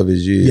very above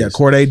his years. Yeah,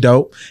 Corday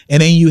dope.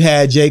 And then you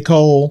had J.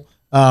 Cole.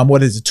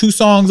 What is it? 2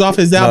 songs off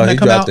his album he that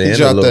come dropped out. He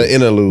dropped the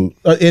interlude.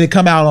 And it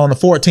come out on the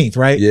 14th,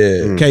 right?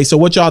 Yeah. Okay, so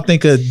what y'all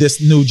think of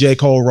this new J.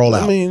 Cole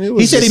rollout? I mean, it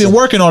was he said he's just been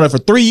working on it for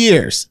 3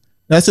 years.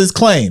 That's his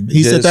claim.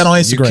 He said that on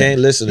Instagram. You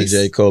can't listen to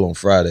J. Cole on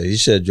Friday. He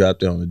should have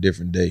dropped it on a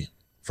different day.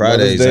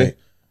 Fridays Day? ain't.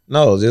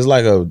 No, it's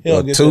like a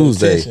don't get the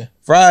Tuesday. attention.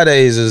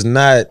 Fridays is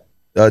not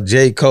a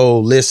J.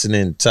 Cole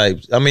listening type.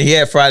 I mean, he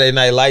had Friday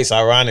Night Lights,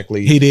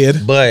 ironically. He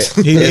did. But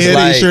He it's did.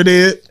 like, He sure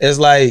did. It's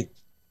like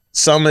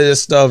some of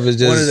this stuff is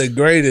just One of the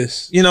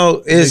greatest you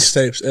know, it's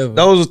mixtapes ever.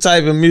 those are the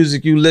type of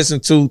music you listen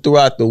to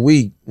throughout the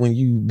week when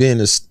you've been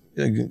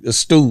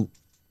astute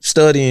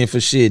studying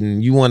for shit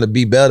and you want to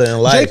be better in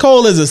life. J.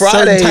 Cole is a certain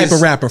Fridays- type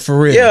of rapper for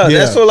real. Yeah,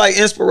 that's for like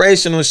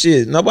inspirational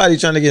shit. Nobody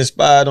trying to get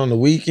inspired on the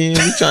weekend.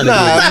 We trying to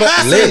Nah, but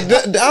get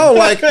lit.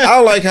 I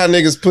don't like how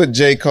niggas put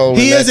J. Cole.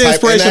 He in is that an type-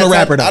 inspirational in that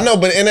rapper, type- though. I know,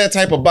 but in that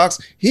type of box,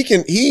 he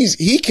can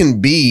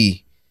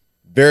be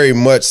very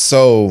much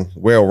so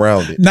well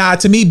rounded. Nah,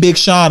 to me, Big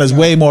Sean is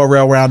way more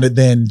well-rounded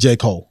than J.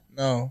 Cole.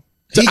 No.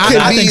 He I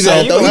can be think so.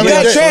 that though. He You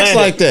got get tracks slandered.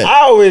 like that. I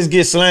always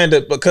get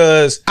slandered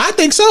because I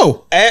think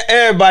so.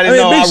 everybody I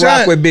mean, know Big I rock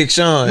Sean- with Big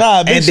Sean.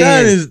 Nah, Big And Sean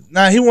then- is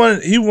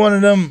he one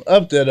of them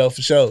up there though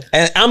for sure.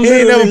 And I'm He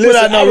ain't literally never put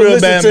out listening, no I was real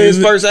listening bad to his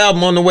music. first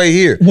album on the way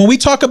here. When we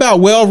talk about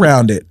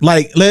well-rounded,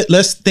 like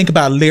let's think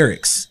about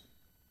lyrics.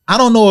 I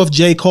don't know if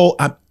J. Cole.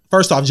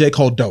 First off, J.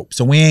 Cole dope,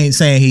 so we ain't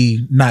saying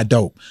he not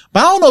dope. But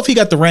I don't know if he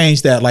got the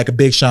range that like a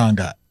Big Sean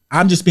got.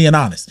 I'm just being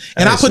honest,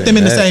 and I ain't put them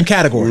in saying the that. same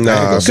category.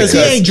 Nah, because he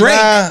because- ain't Drake.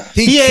 Nah,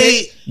 he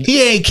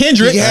ain't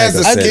Kendrick. He has the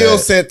I say skill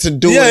that. set to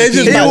do Yeah, it. it's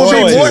just He about want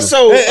choice. to. More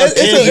so,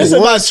 It's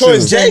about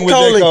choice. J. thing with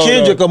Cole and though.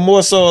 Kendrick are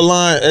more so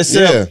aligned,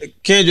 except Yeah.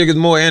 Kendrick is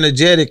more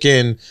energetic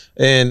and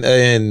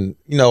you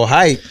know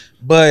hype.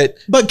 But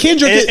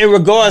Kendrick, in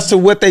regards to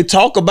what they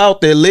talk about,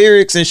 their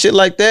lyrics and shit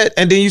like that,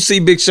 and then you see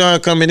Big Sean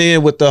coming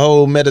in with the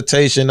whole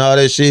meditation, all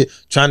that shit,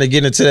 trying to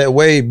get into that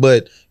wave,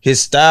 but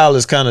his style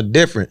is kind of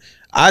different.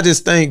 I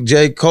just think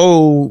J.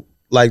 Cole,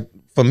 like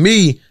for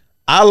me,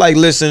 I like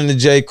listening to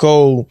J.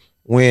 Cole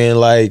when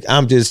like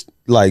I'm just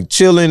like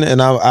chilling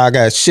and I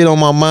got shit on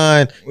my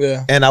mind,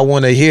 Yeah. and I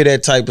want to hear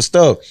that type of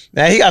stuff.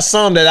 Now he got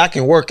some that I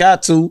can work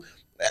out to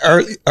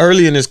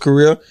early in his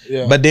career,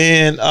 Yeah. but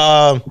then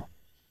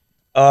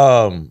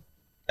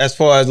as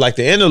far as like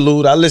the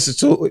interlude, I listened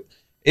to it.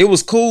 It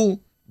was cool,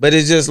 but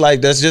it's just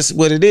like that's just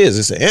what it is.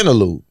 It's an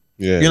interlude.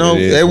 Yeah, You know,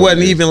 is it what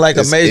wasn't is. even like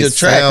a major it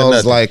track or Sounds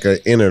nothing. like an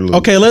interlude.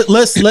 okay,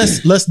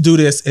 let's do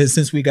this. And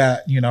since we got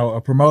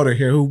a promoter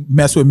here who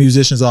mess with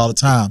musicians all the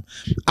time,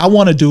 I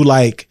want to do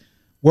like,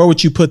 where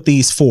would you put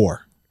these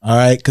 4? All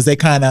right, because they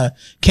kind of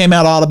came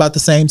out all about the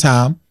same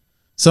time.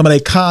 Some of their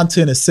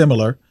content is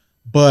similar,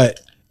 but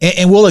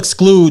and we'll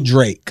exclude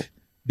Drake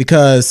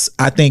because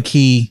I think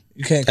You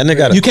can't. and they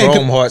got a You can't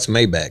Chrome com- Hearts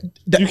Maybach.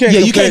 You can't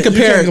you can't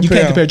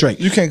compare Drake.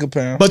 You can't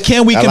compare him. But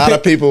can we a lot compare?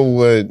 of people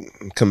would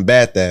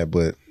combat that,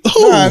 but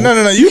Who?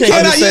 No. You can't.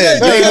 cannot- you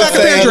cannot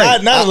compare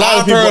Drake. Not a lot I've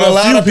of people. heard a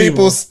lot of few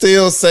people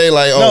still say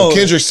like, "Oh, No.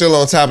 Kendrick's still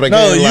on top of the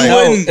No, game." you Like,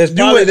 wouldn't. it's You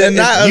probably wouldn't.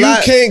 that- Not a you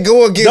lot. can't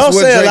go against. Don't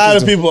what say a Drake lot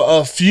is of doing. people.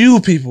 A few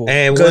people.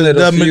 And Because one of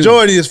the the few-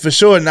 majority is for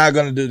sure not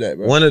going to do that,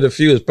 bro. One of the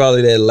few is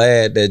probably that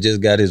lad that just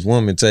got his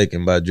woman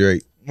taken by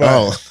Drake.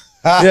 Oh,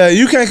 Yeah,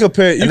 you can't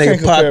compare. You And can't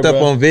they popped compare, up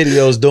bro. on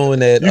videos doing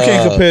that. You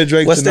can't compare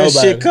Drake what's to that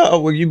nobody. shit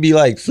called where you be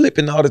like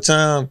flipping all the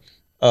time?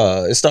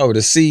 it start with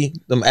a C.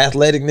 Them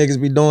athletic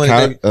niggas be doing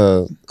it.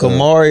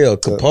 Kamari or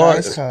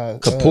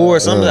Kapoor,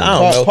 something. I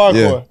don't know. Parkour.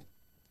 Yeah.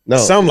 No.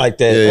 Something like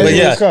that. Yeah, But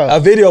yeah. a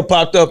video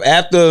popped up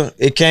after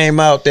it came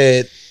out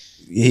that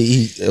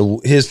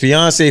his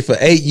fiance for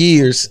 8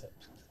 years,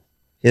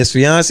 his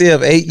fiance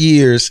of 8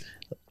 years,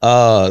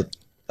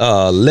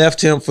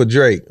 left him for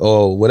Drake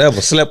or whatever,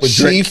 slept with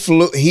Drake.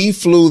 He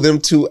flew them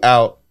two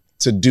out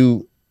to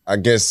do, I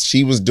guess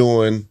she was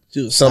doing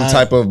some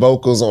type of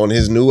vocals on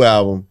his new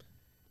album.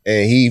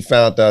 And he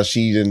found out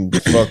she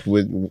didn't fuck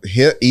with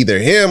either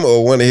him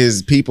or one of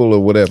his people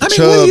or whatever. I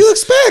mean, what do you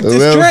expect?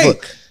 It's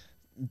Drake.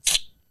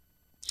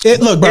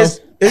 Look, bro.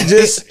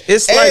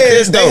 It's like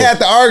this though. They had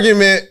the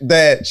argument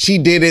that she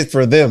did it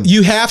for them.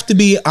 You have to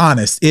be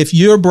honest. If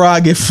your bra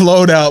get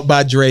flowed out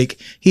by Drake,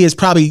 he is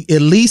probably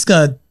at least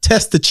gonna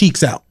test the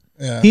cheeks out.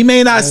 Yeah. He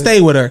may not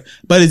stay with her,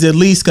 but he's at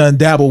least gonna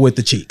dabble with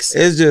the cheeks.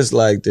 It's just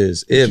like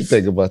this. If you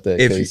think about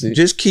that, if Casey. you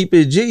just keep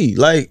it G.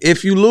 Like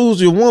if you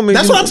lose your woman,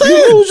 that's what I'm saying.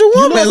 You lose your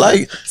woman.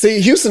 Like see,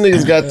 Houston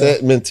niggas got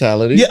that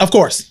mentality. Yeah, of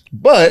course.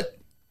 But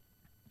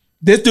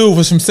this dude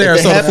was from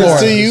Sarasota,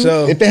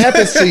 Florida. If it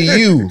happens to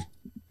you,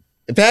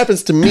 if it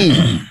happens to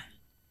me,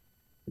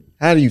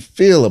 how do you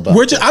feel about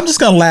it? I'm just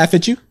gonna laugh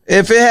at you.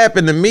 If it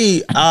happened to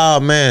me, oh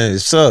man, it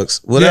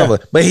sucks. Whatever.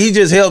 Yeah. But he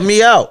just helped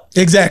me out.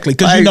 Exactly.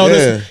 Because you know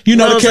this, you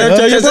know the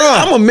character of your bro.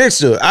 I'm a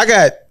mixture.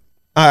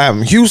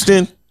 I'm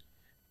Houston,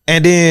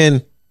 and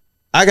then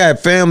I got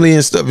family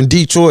and stuff in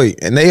Detroit,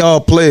 and they all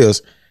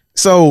players.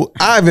 So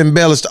I've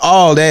embellished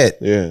all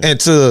that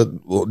into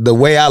the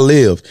way I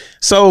live.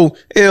 So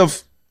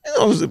if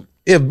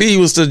B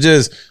was to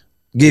just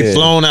get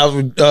flown out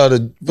for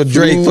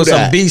Drake for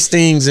some bee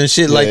stings and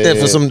shit like that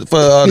for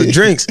the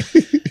drinks.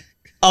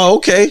 Oh,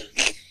 okay.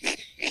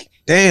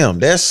 Damn,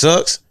 that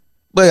sucks.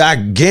 But I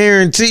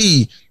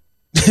guarantee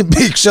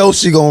Big Show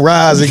she gonna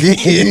rise again.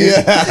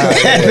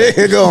 That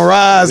nigga gonna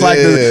rise like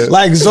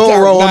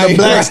Zorro on the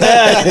Black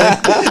Stallion.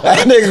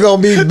 That nigga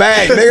gonna be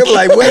back. Nigga be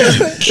like, wait,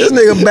 this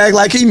nigga back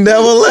like he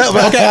never left.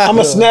 Okay, I'm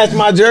gonna snatch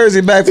my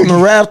jersey back from the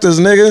rafters,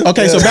 nigga.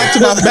 Okay, so back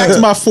to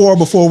my four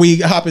before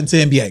we hop into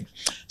NBA.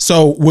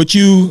 So would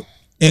you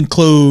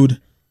include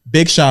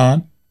Big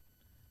Sean,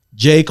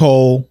 J.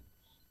 Cole,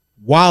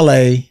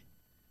 Wale,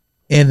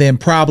 and then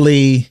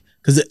probably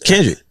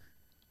Kendrick?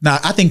 Nah,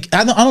 I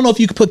don't know if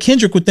you could put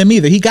Kendrick with them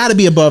either. He got to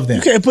be above them.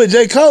 You can't put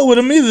J. Cole with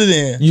him either.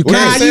 Then you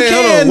can. You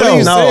can. No,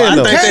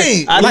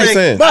 I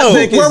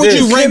think where would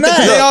you rank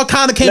them? They all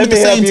kind of came at the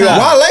same time.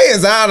 Wale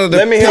is out of the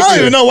picture. I don't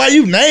even know why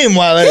you named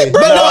Wale. Let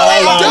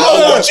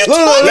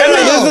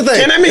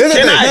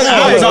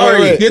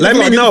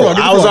me know.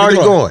 I was already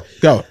going.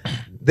 Go.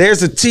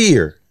 There's a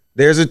tier.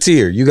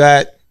 You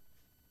got.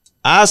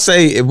 I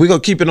say if we're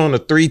gonna keep it on the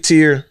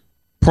 3-tier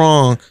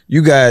prong,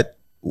 you got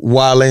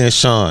Wale and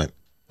Sean.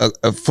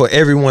 For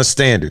everyone's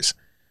standards.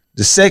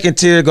 The second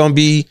tier gonna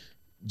be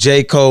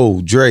J.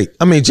 Cole, Kendrick.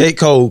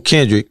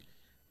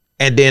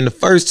 And then the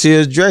first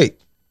tier is Drake.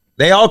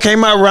 They all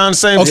came out around the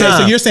same time.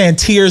 Okay, so you're saying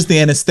tiers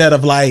then instead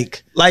of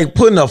like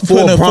putting a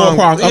four prong.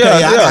 Okay,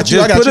 I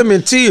just put them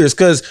in tiers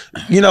because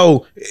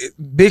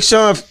Big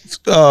Sean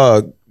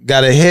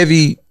got a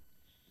heavy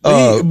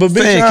but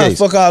Big Sean case.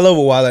 Fuck all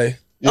over Wale.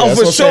 Yeah,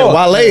 for sure.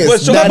 Wale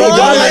is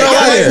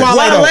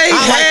Wale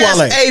has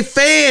a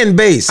fan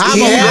base. Wale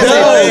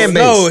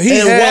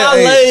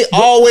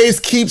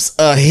always keeps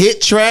a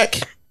hit track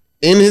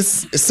in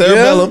his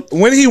cerebellum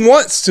when he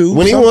wants to.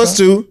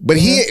 But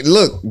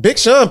Big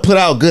Sean put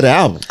out good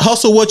albums.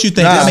 Hustle, what you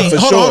think?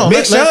 Hold on.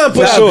 Big Sean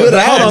put out good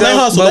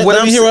albums.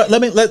 Let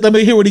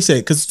me hear what he said.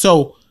 Because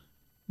so,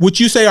 would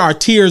you say our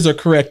tiers are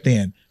correct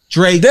then?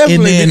 Drake,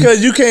 definitely,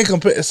 because you can't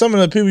compare some of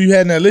the people you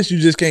had in that list. You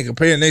just can't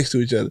compare next to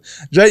each other.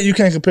 Drake, you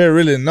can't compare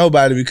really to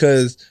nobody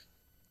because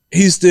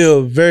he's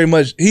still very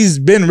much. He's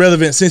been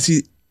relevant since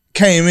he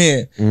came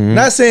in. Mm-hmm.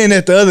 Not saying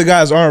that the other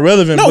guys aren't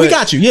relevant. No, we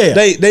got you. Yeah,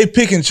 they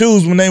pick and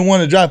choose when they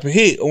want to drop a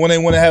hit or when they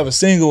want to have a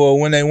single or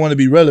when they want to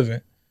be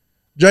relevant.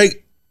 Drake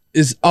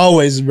is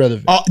always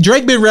relevant.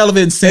 Drake been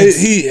relevant since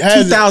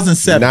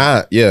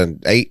 2007.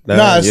 8,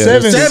 9.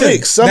 7,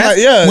 6.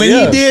 When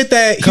he did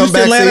that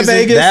Houston, Atlanta,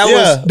 Vegas,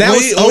 that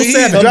was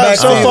 07.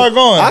 So Far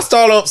Gone. I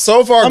started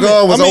So Far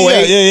Gone was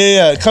 08.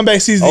 Yeah. Comeback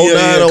season.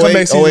 09,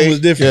 comeback season was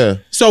different.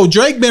 Yeah. So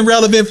Drake been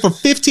relevant for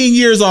 15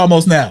 years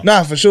almost now.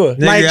 Nah, for sure.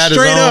 Like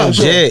straight up.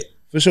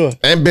 For sure.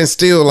 And been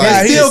still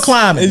still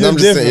climbing. I'm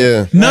just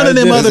saying, None of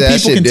them other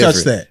people can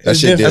touch that.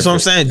 That's what I'm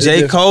saying.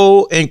 J.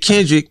 Cole and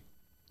Kendrick.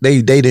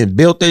 They didn't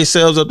build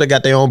themselves up. They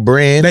got their own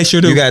brand. They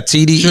sure do. You got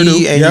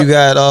TDE and you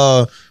got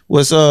I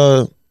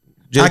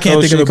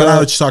can't think of it, but I know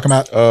what you're talking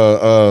about.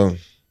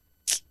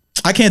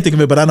 I can't think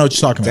of it, but I know what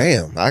you're talking about.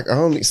 Damn, I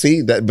only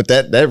see that, but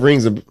that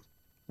rings a.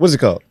 What's it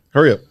called?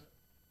 Hurry up.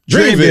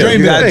 Dreamville.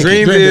 You got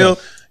Dreamville.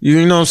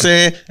 You know what I'm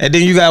saying? And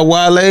then you got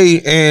Wale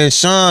and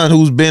Sean,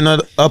 who's been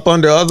up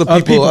under other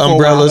people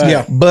umbrellas.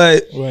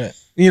 But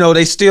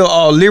they still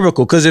all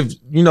lyrical. Because if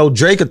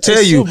Drake could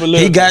tell you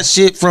he got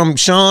shit from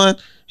Sean.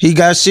 He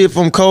got shit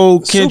from Cole,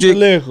 Kendrick. Super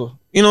lyrical.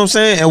 You know what I'm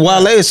saying? And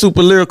Wale is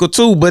super lyrical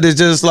too, but it's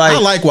just like I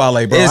like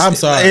Wale, bro. I'm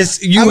sorry.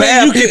 You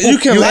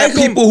have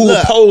people who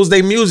oppose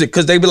their music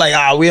because they be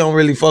like, we don't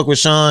really fuck with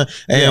Sean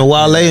and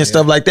Wale and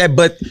stuff like that.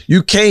 But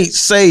you can't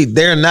say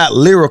they're not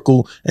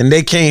lyrical and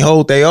they can't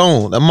hold their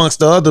own amongst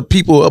the other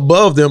people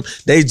above them.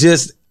 They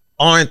just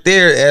aren't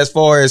there as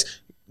far as,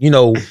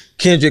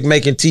 Kendrick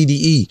making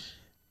TDE.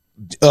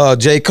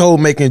 J. Cole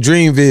making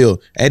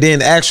Dreamville and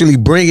then actually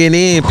bringing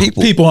in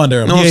people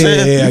under him. You know what I'm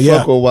saying? You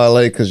fuck with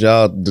Wale because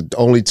y'all the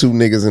only two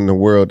niggas in the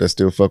world that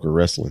still fuck with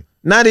wrestling.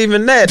 Not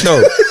even that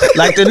though.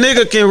 Like the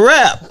nigga can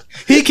rap.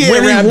 He can't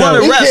when rap. He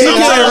want to rap. He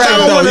can't rap. I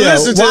don't want to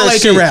listen to Wale that can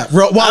shit. rap.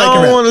 Wale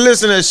I don't want to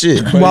listen to that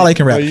shit. Wale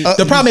can rap.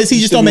 The problem is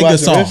he just don't make good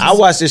songs. I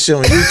watch this shit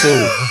on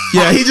YouTube.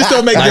 Yeah, he just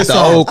don't make like good the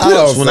songs. old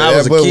clips when I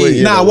was a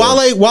kid. Nah,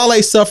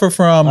 Wale suffer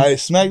from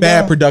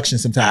bad production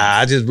sometimes.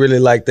 I just really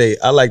like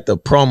I like the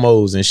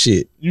promos and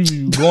shit. You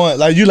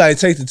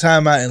take the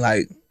time out and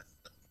like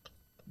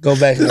go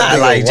back and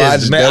I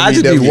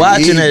just be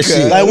watching that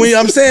shit. Like when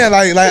I'm saying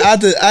like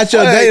out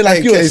your day,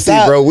 like you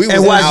stop bro, we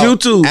and watch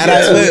YouTube.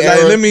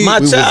 Let me my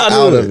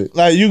childhood.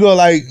 Like you go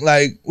like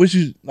what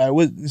you like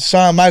with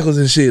Shawn Michaels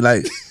and shit.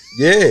 Like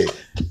yeah,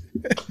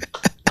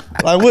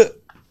 like what?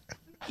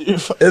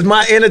 It's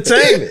my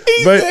entertainment.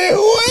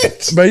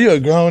 But you a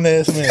grown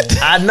ass man.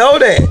 I know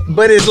that,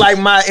 but it's like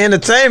my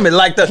entertainment.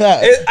 Like the bro.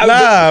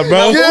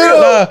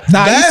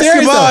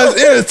 Basketball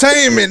is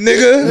entertainment,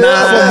 nigga.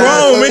 For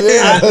grown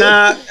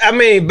men. I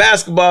mean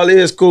basketball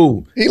is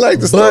cool. He like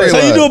the storyline. So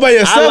you do it by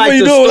yourself, or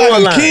you do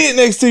it like a kid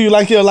next to you,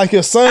 like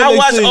your son. I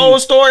watch old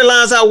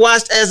storylines I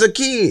watched as a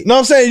kid. No,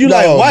 I'm saying you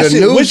like watch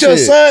it with your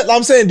son.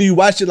 I'm saying, do you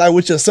watch it like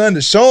with your son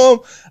to show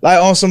him,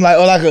 like on some you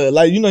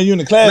in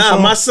the class? Nah,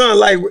 my son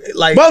like.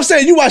 But I'm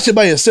saying you watch it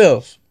by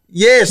yourself.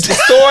 Yes, the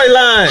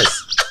storylines.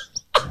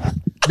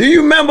 Do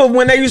you remember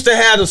when they used to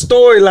have the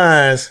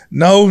storylines?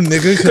 No,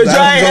 nigga. Because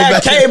y'all ain't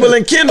had cable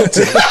in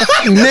Kendleton.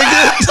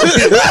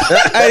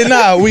 Nigga. Hey,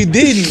 nah, we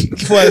didn't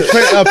for a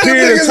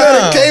period of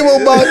time. Had a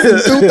cable box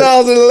in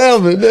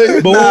 2011,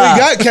 nigga. But when we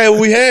got cable,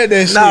 we had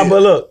that shit. Nah,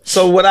 but look.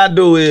 So what I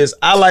do is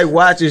I like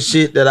watching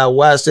shit that I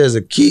watched as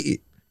a kid.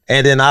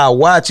 And then I'll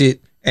watch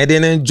it and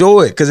then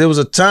enjoy it. Because it was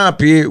a time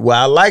period where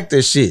I liked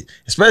this shit.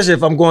 Especially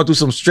if I'm going through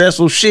some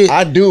stressful shit.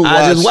 I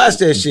just watch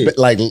that shit.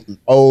 Like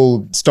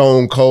old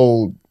Stone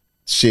Cold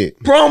shit.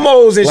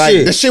 Promos and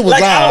shit. The shit was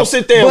like, live. I don't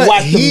sit there and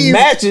watch the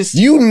matches.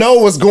 You know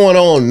what's going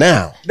on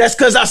now. That's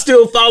because I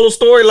still follow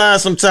storylines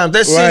sometimes.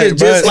 That shit is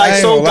just like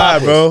soap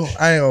operas. Bro.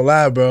 I ain't gonna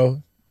lie,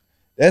 bro.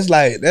 That's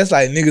like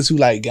niggas who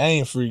like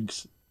game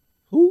freaks.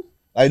 Who?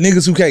 Like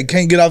niggas who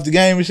can't get off the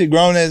game and shit,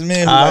 grown ass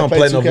men. Who I don't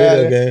play no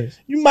video games.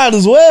 You might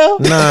as well.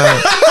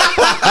 Nah.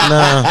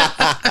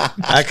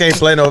 I can't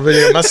play no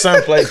video. My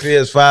son played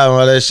PS5 and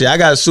all that shit. I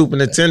got a Super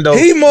Nintendo.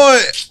 He more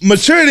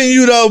mature than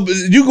you though.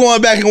 You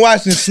going back and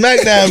watching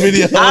SmackDown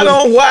videos. I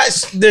don't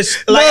watch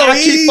this. Like I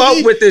keep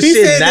up with this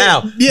shit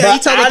now. He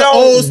talking about the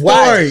old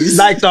stories.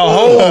 Like the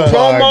whole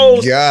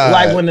promos.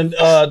 Like when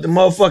the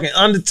motherfucking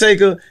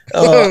Undertaker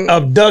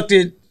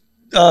abducted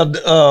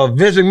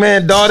Vince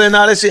McMahon's daughter and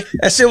all that shit.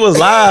 That shit was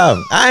live.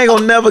 I ain't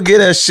gonna never get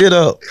that shit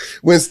up.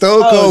 When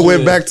Stone Cold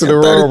went back to the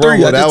Royal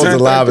Rumble, that was the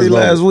livest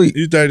last week.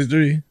 You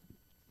 33.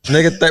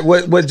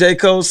 Nigga, what J.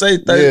 Cole say?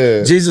 30,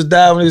 yeah. Jesus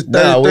died when he was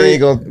 33. Nah, we ain't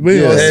gonna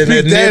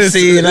and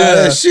Nipsey and all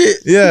that shit.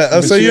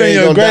 Yeah, so you in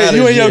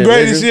your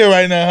greatest year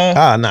right now,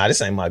 huh? Nah,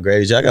 this ain't my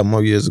greatest year. I got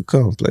more years to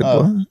come,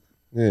 Playboy.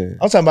 Yeah,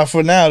 I'm talking about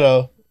for now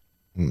though.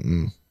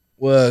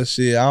 Well,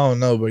 shit, I don't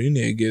know, but you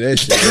need to get that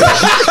shit.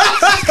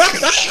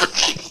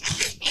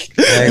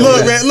 Hey,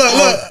 look, man,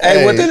 look.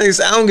 Hey, what that nigga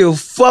say? I don't give a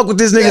fuck what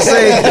this nigga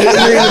say. This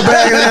nigga in the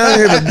back, I don't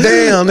give a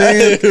damn,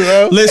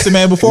 nigga. Listen,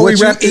 man, before what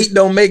we wrap eat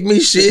don't make me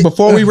shit.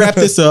 Before we wrap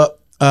this up,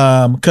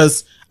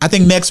 because I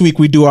think next week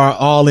we do our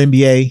All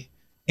NBA,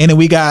 and then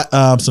we got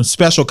some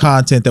special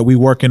content that we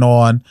working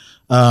on.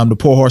 The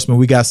Poor Horseman,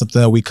 we got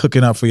something that we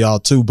cooking up for y'all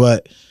too.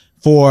 But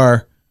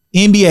for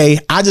NBA,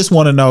 I just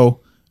want to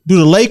know: do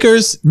the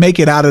Lakers make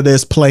it out of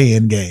this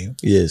play-in game?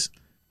 Yes,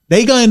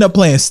 they gonna end up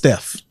playing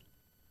Steph.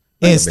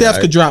 And Steph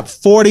could drop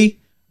 40.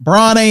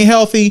 Bron ain't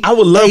healthy. I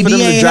would love for them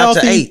to drop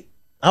to 8.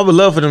 I would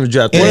love for them to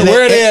drop to 8.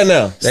 Where are they at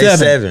now? They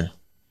 7.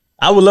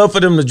 I would love for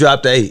them to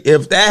drop to 8.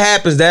 If that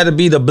happens, that'll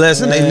be the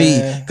blessing they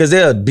need because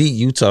they'll beat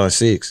Utah in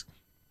 6.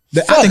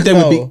 I think they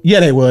would be.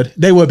 Yeah, they would.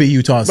 They would be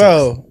Utah in 6.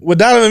 Bro, with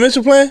Donovan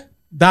Mitchell playing?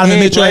 Donovan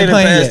Mitchell ain't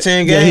playing yet.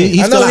 10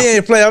 games. I know he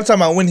ain't playing. I'm talking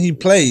about when he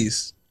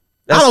plays.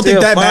 I don't think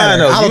that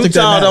matters. I don't think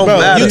that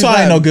matters. Utah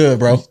ain't no good,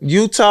 bro.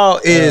 Utah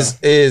is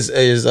what's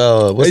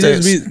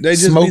that? They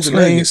just beat the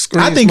Nuggets.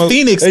 I think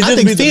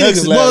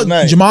Phoenix.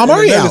 Well, Jamal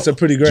Murray out. Nuggets are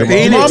pretty great.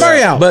 Jamal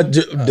Murray out. But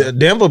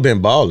Denver been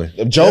balling.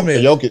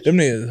 Jokic. Them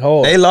niggas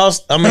hard. They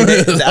lost. I mean,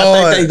 I think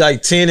they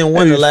like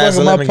 10-1 the last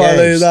 11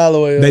 games.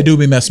 They do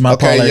be messing my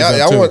parlays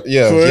up too.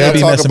 They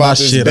be messing my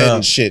shit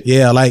up.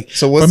 Yeah, like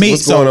so.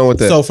 What's going on with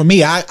that? So for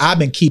me, I've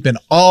been keeping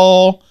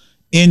all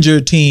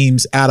injured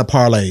teams out of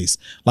parlays.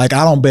 Like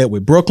I don't bet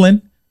with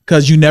Brooklyn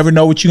because you never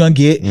know what you're gonna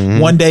get.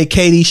 One day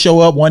KD show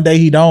up, one day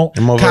he don't.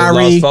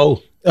 Kyrie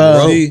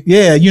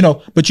Yeah,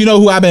 but you know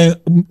who I've been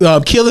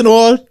killing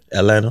on?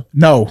 Atlanta.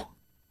 No.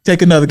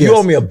 Take another guess. You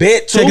owe me a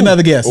bet too. Take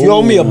another guess. You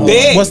owe me a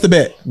bet. What's the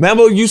bet?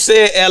 Remember you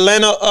said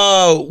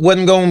Atlanta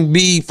wasn't going to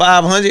be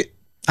 500?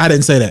 I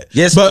didn't say that.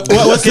 Yes, but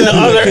what's in the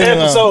other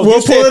episode?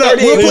 We'll pull it up.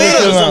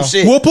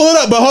 We'll pull it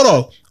up. But hold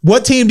on.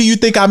 What team do you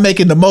think I'm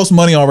making the most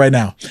money on right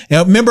now?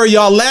 And remember,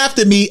 y'all laughed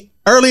at me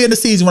early in the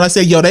season when I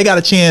said, "Yo, they got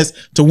a chance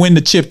to win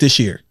the chip this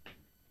year."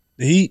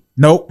 The Heat.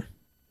 Nope.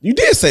 You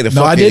did say the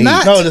no, I did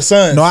not. No, the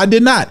Suns. No, I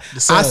did not.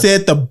 I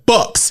said the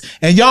Bucks,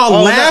 and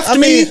y'all laughed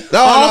me.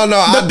 No,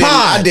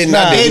 I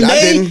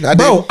didn't.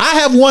 Bro, I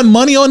have won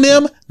money on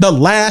them the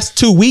last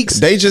 2 weeks.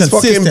 They just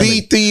fucking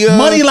beat the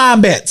money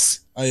line bets.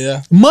 Oh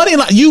yeah, money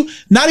line. You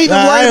not even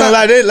worried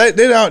about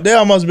they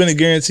almost been a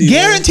guaranteed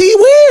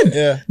win.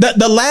 Yeah,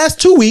 the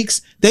last 2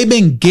 weeks they've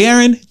been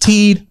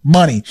guaranteed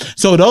money.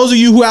 So those of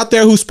you who out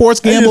there who sports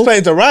gamble, they just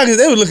played the Rockets.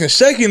 They were looking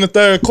shaky in the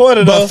third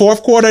quarter, but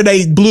fourth quarter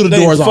they blew the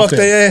doors off.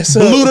 Their ass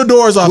up. Blew the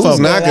doors off. Who's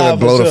not gonna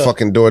blow the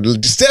fucking door?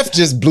 Steph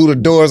just blew the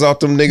doors off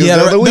them niggas the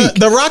other week.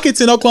 The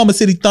Rockets and Oklahoma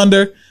City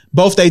Thunder.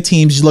 Both their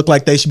teams look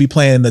like they should be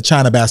playing in the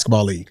China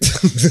Basketball League.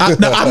 I'm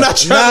not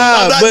trying.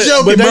 I'm not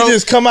joking, but they bro.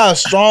 just come out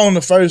strong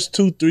the first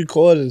 2-3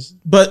 quarters.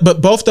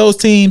 But both those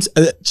teams,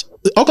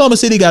 Oklahoma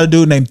City got a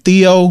dude named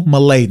Theo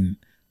Maledon.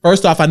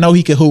 First off, I know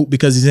he can hoop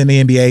because he's in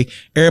the NBA.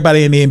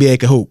 Everybody in the NBA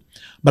can hoop.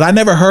 But I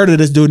never heard of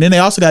this dude. And then they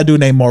also got a dude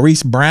named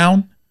Maurice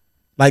Brown.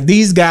 Like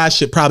these guys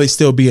should probably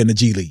still be in the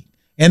G League.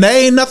 And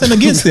they ain't nothing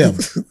against them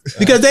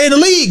because they in the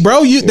league,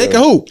 bro. They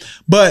can hoop.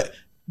 But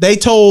they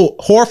told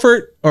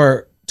Horford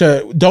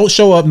to don't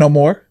show up no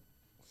more.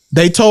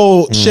 They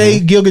told Shai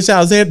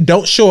Gilgeous-Alexander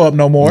don't show up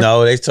no more.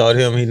 No, they told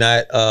him he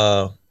not.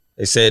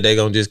 They said they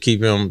gonna just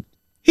keep him.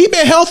 He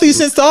been healthy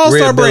since the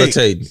All-Star break.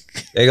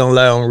 They gonna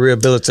let him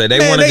rehabilitate.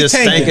 They want to just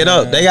stank it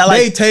up. They got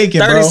like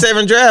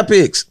 37 draft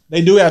picks.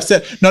 They do have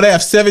they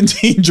have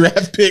 17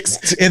 draft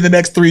picks in the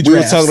next 3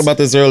 drafts. We were talking about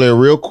this earlier,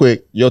 real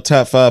quick. Your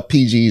top 5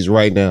 PGs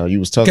right now. You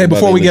was talking about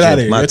before we get out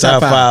of here. My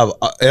top 5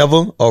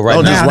 ever or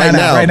right now? Just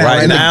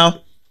right now.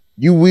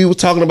 We were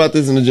talking about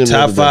this in the gym.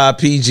 Top 5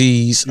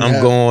 PGs. Yeah.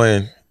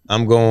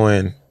 I'm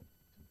going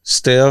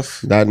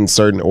Steph. Not in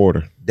certain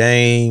order.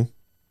 Dame.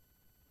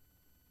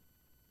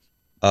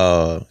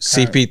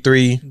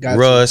 CP3,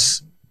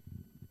 Russ.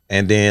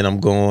 And then I'm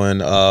going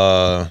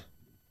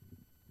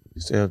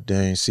Steph,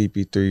 Dame,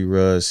 CP3,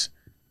 Russ.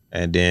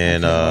 And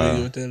then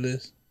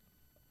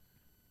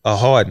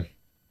Harden.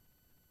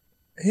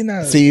 He's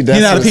not a PG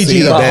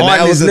though.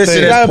 Harden is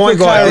listed as point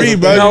guard. Kyrie,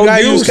 bro. No,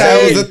 you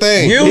said was the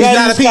thing. He's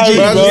not a PG.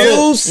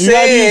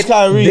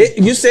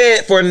 You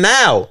said for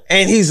now,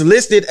 and he's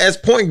listed as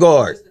point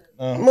guard.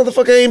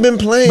 Motherfucker ain't been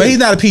playing. But he's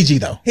not a PG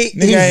though. He's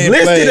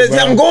listed as.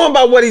 I'm going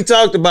by what he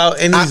talked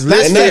about, and he's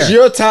listed. And that's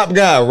your top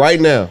guy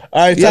right now.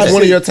 All right, that's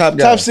one of your top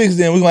guys. Top 6.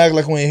 Then we gonna act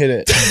like we ain't hear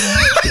that.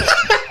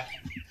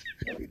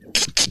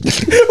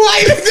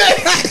 Why is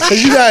that?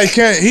 You guys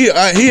can't.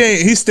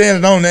 He's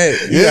standing on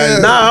that.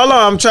 Nah, hold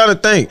on. I'm trying to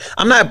think.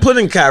 I'm not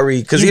putting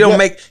Kyrie because he don't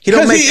make. He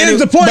is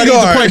the point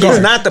guard. He's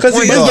not the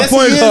point guard. He's the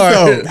point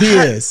guard. He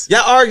is.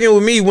 Y'all arguing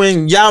with me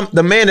when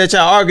the man that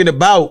y'all arguing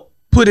about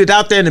put it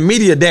out there in the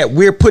media that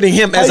we're putting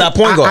him as our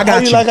point guard. How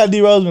you like how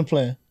D Rose been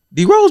playing?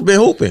 D Rose been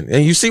hooping,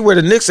 and you see where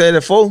the Knicks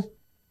at 4.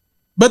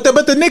 But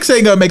the Knicks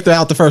ain't gonna make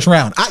out the first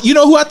round. You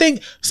know who I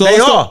think? So they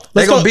are.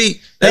 They're gonna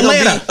beat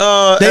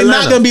Atlanta. They're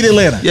not gonna beat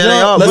Atlanta. Yeah,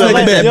 they are. Let's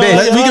make a bet.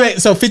 We can make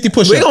 50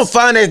 push-ups. We're gonna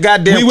find that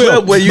goddamn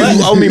clip where you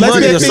owe me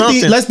money or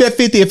something. Let's bet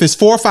 50. If it's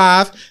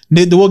 4-5,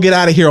 we'll get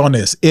out of here on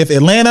this. If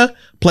Atlanta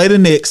play the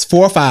Knicks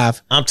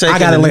 4-5, I'm taking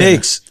the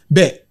Knicks.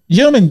 Bet.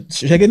 Gentlemen,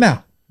 check it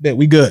now. Bet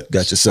we good.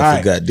 Got yourself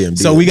a goddamn deal.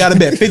 So we got to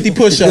bet 50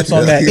 push-ups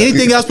on that.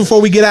 Anything else before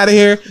we get out of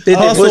here? 50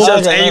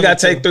 push-ups and you got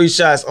to take 3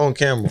 shots on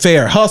camera.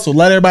 Fair. Hustle.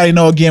 Let everybody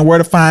know again where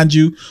to find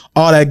you.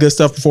 All that good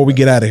stuff before we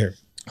get out of here.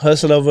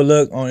 Hustle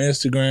Overlook on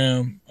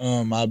Instagram.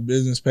 My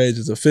business page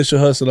is official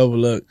Hustle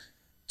Overlook.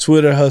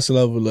 Twitter Hustle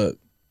Overlook.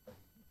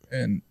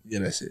 And yeah,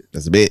 that's it.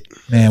 That's a bit.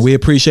 Man, we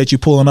appreciate you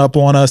pulling up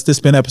on us. This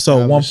has been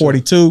episode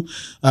 142.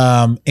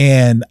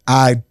 And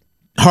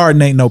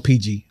Harden ain't no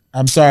PG.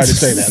 I'm sorry to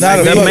say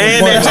that. The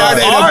man that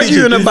y'all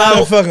arguing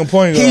about, fucking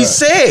point guard. He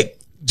said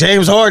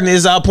James Harden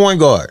is our point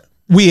guard.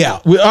 We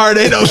out. We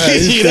already know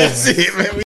PG. That's it, man.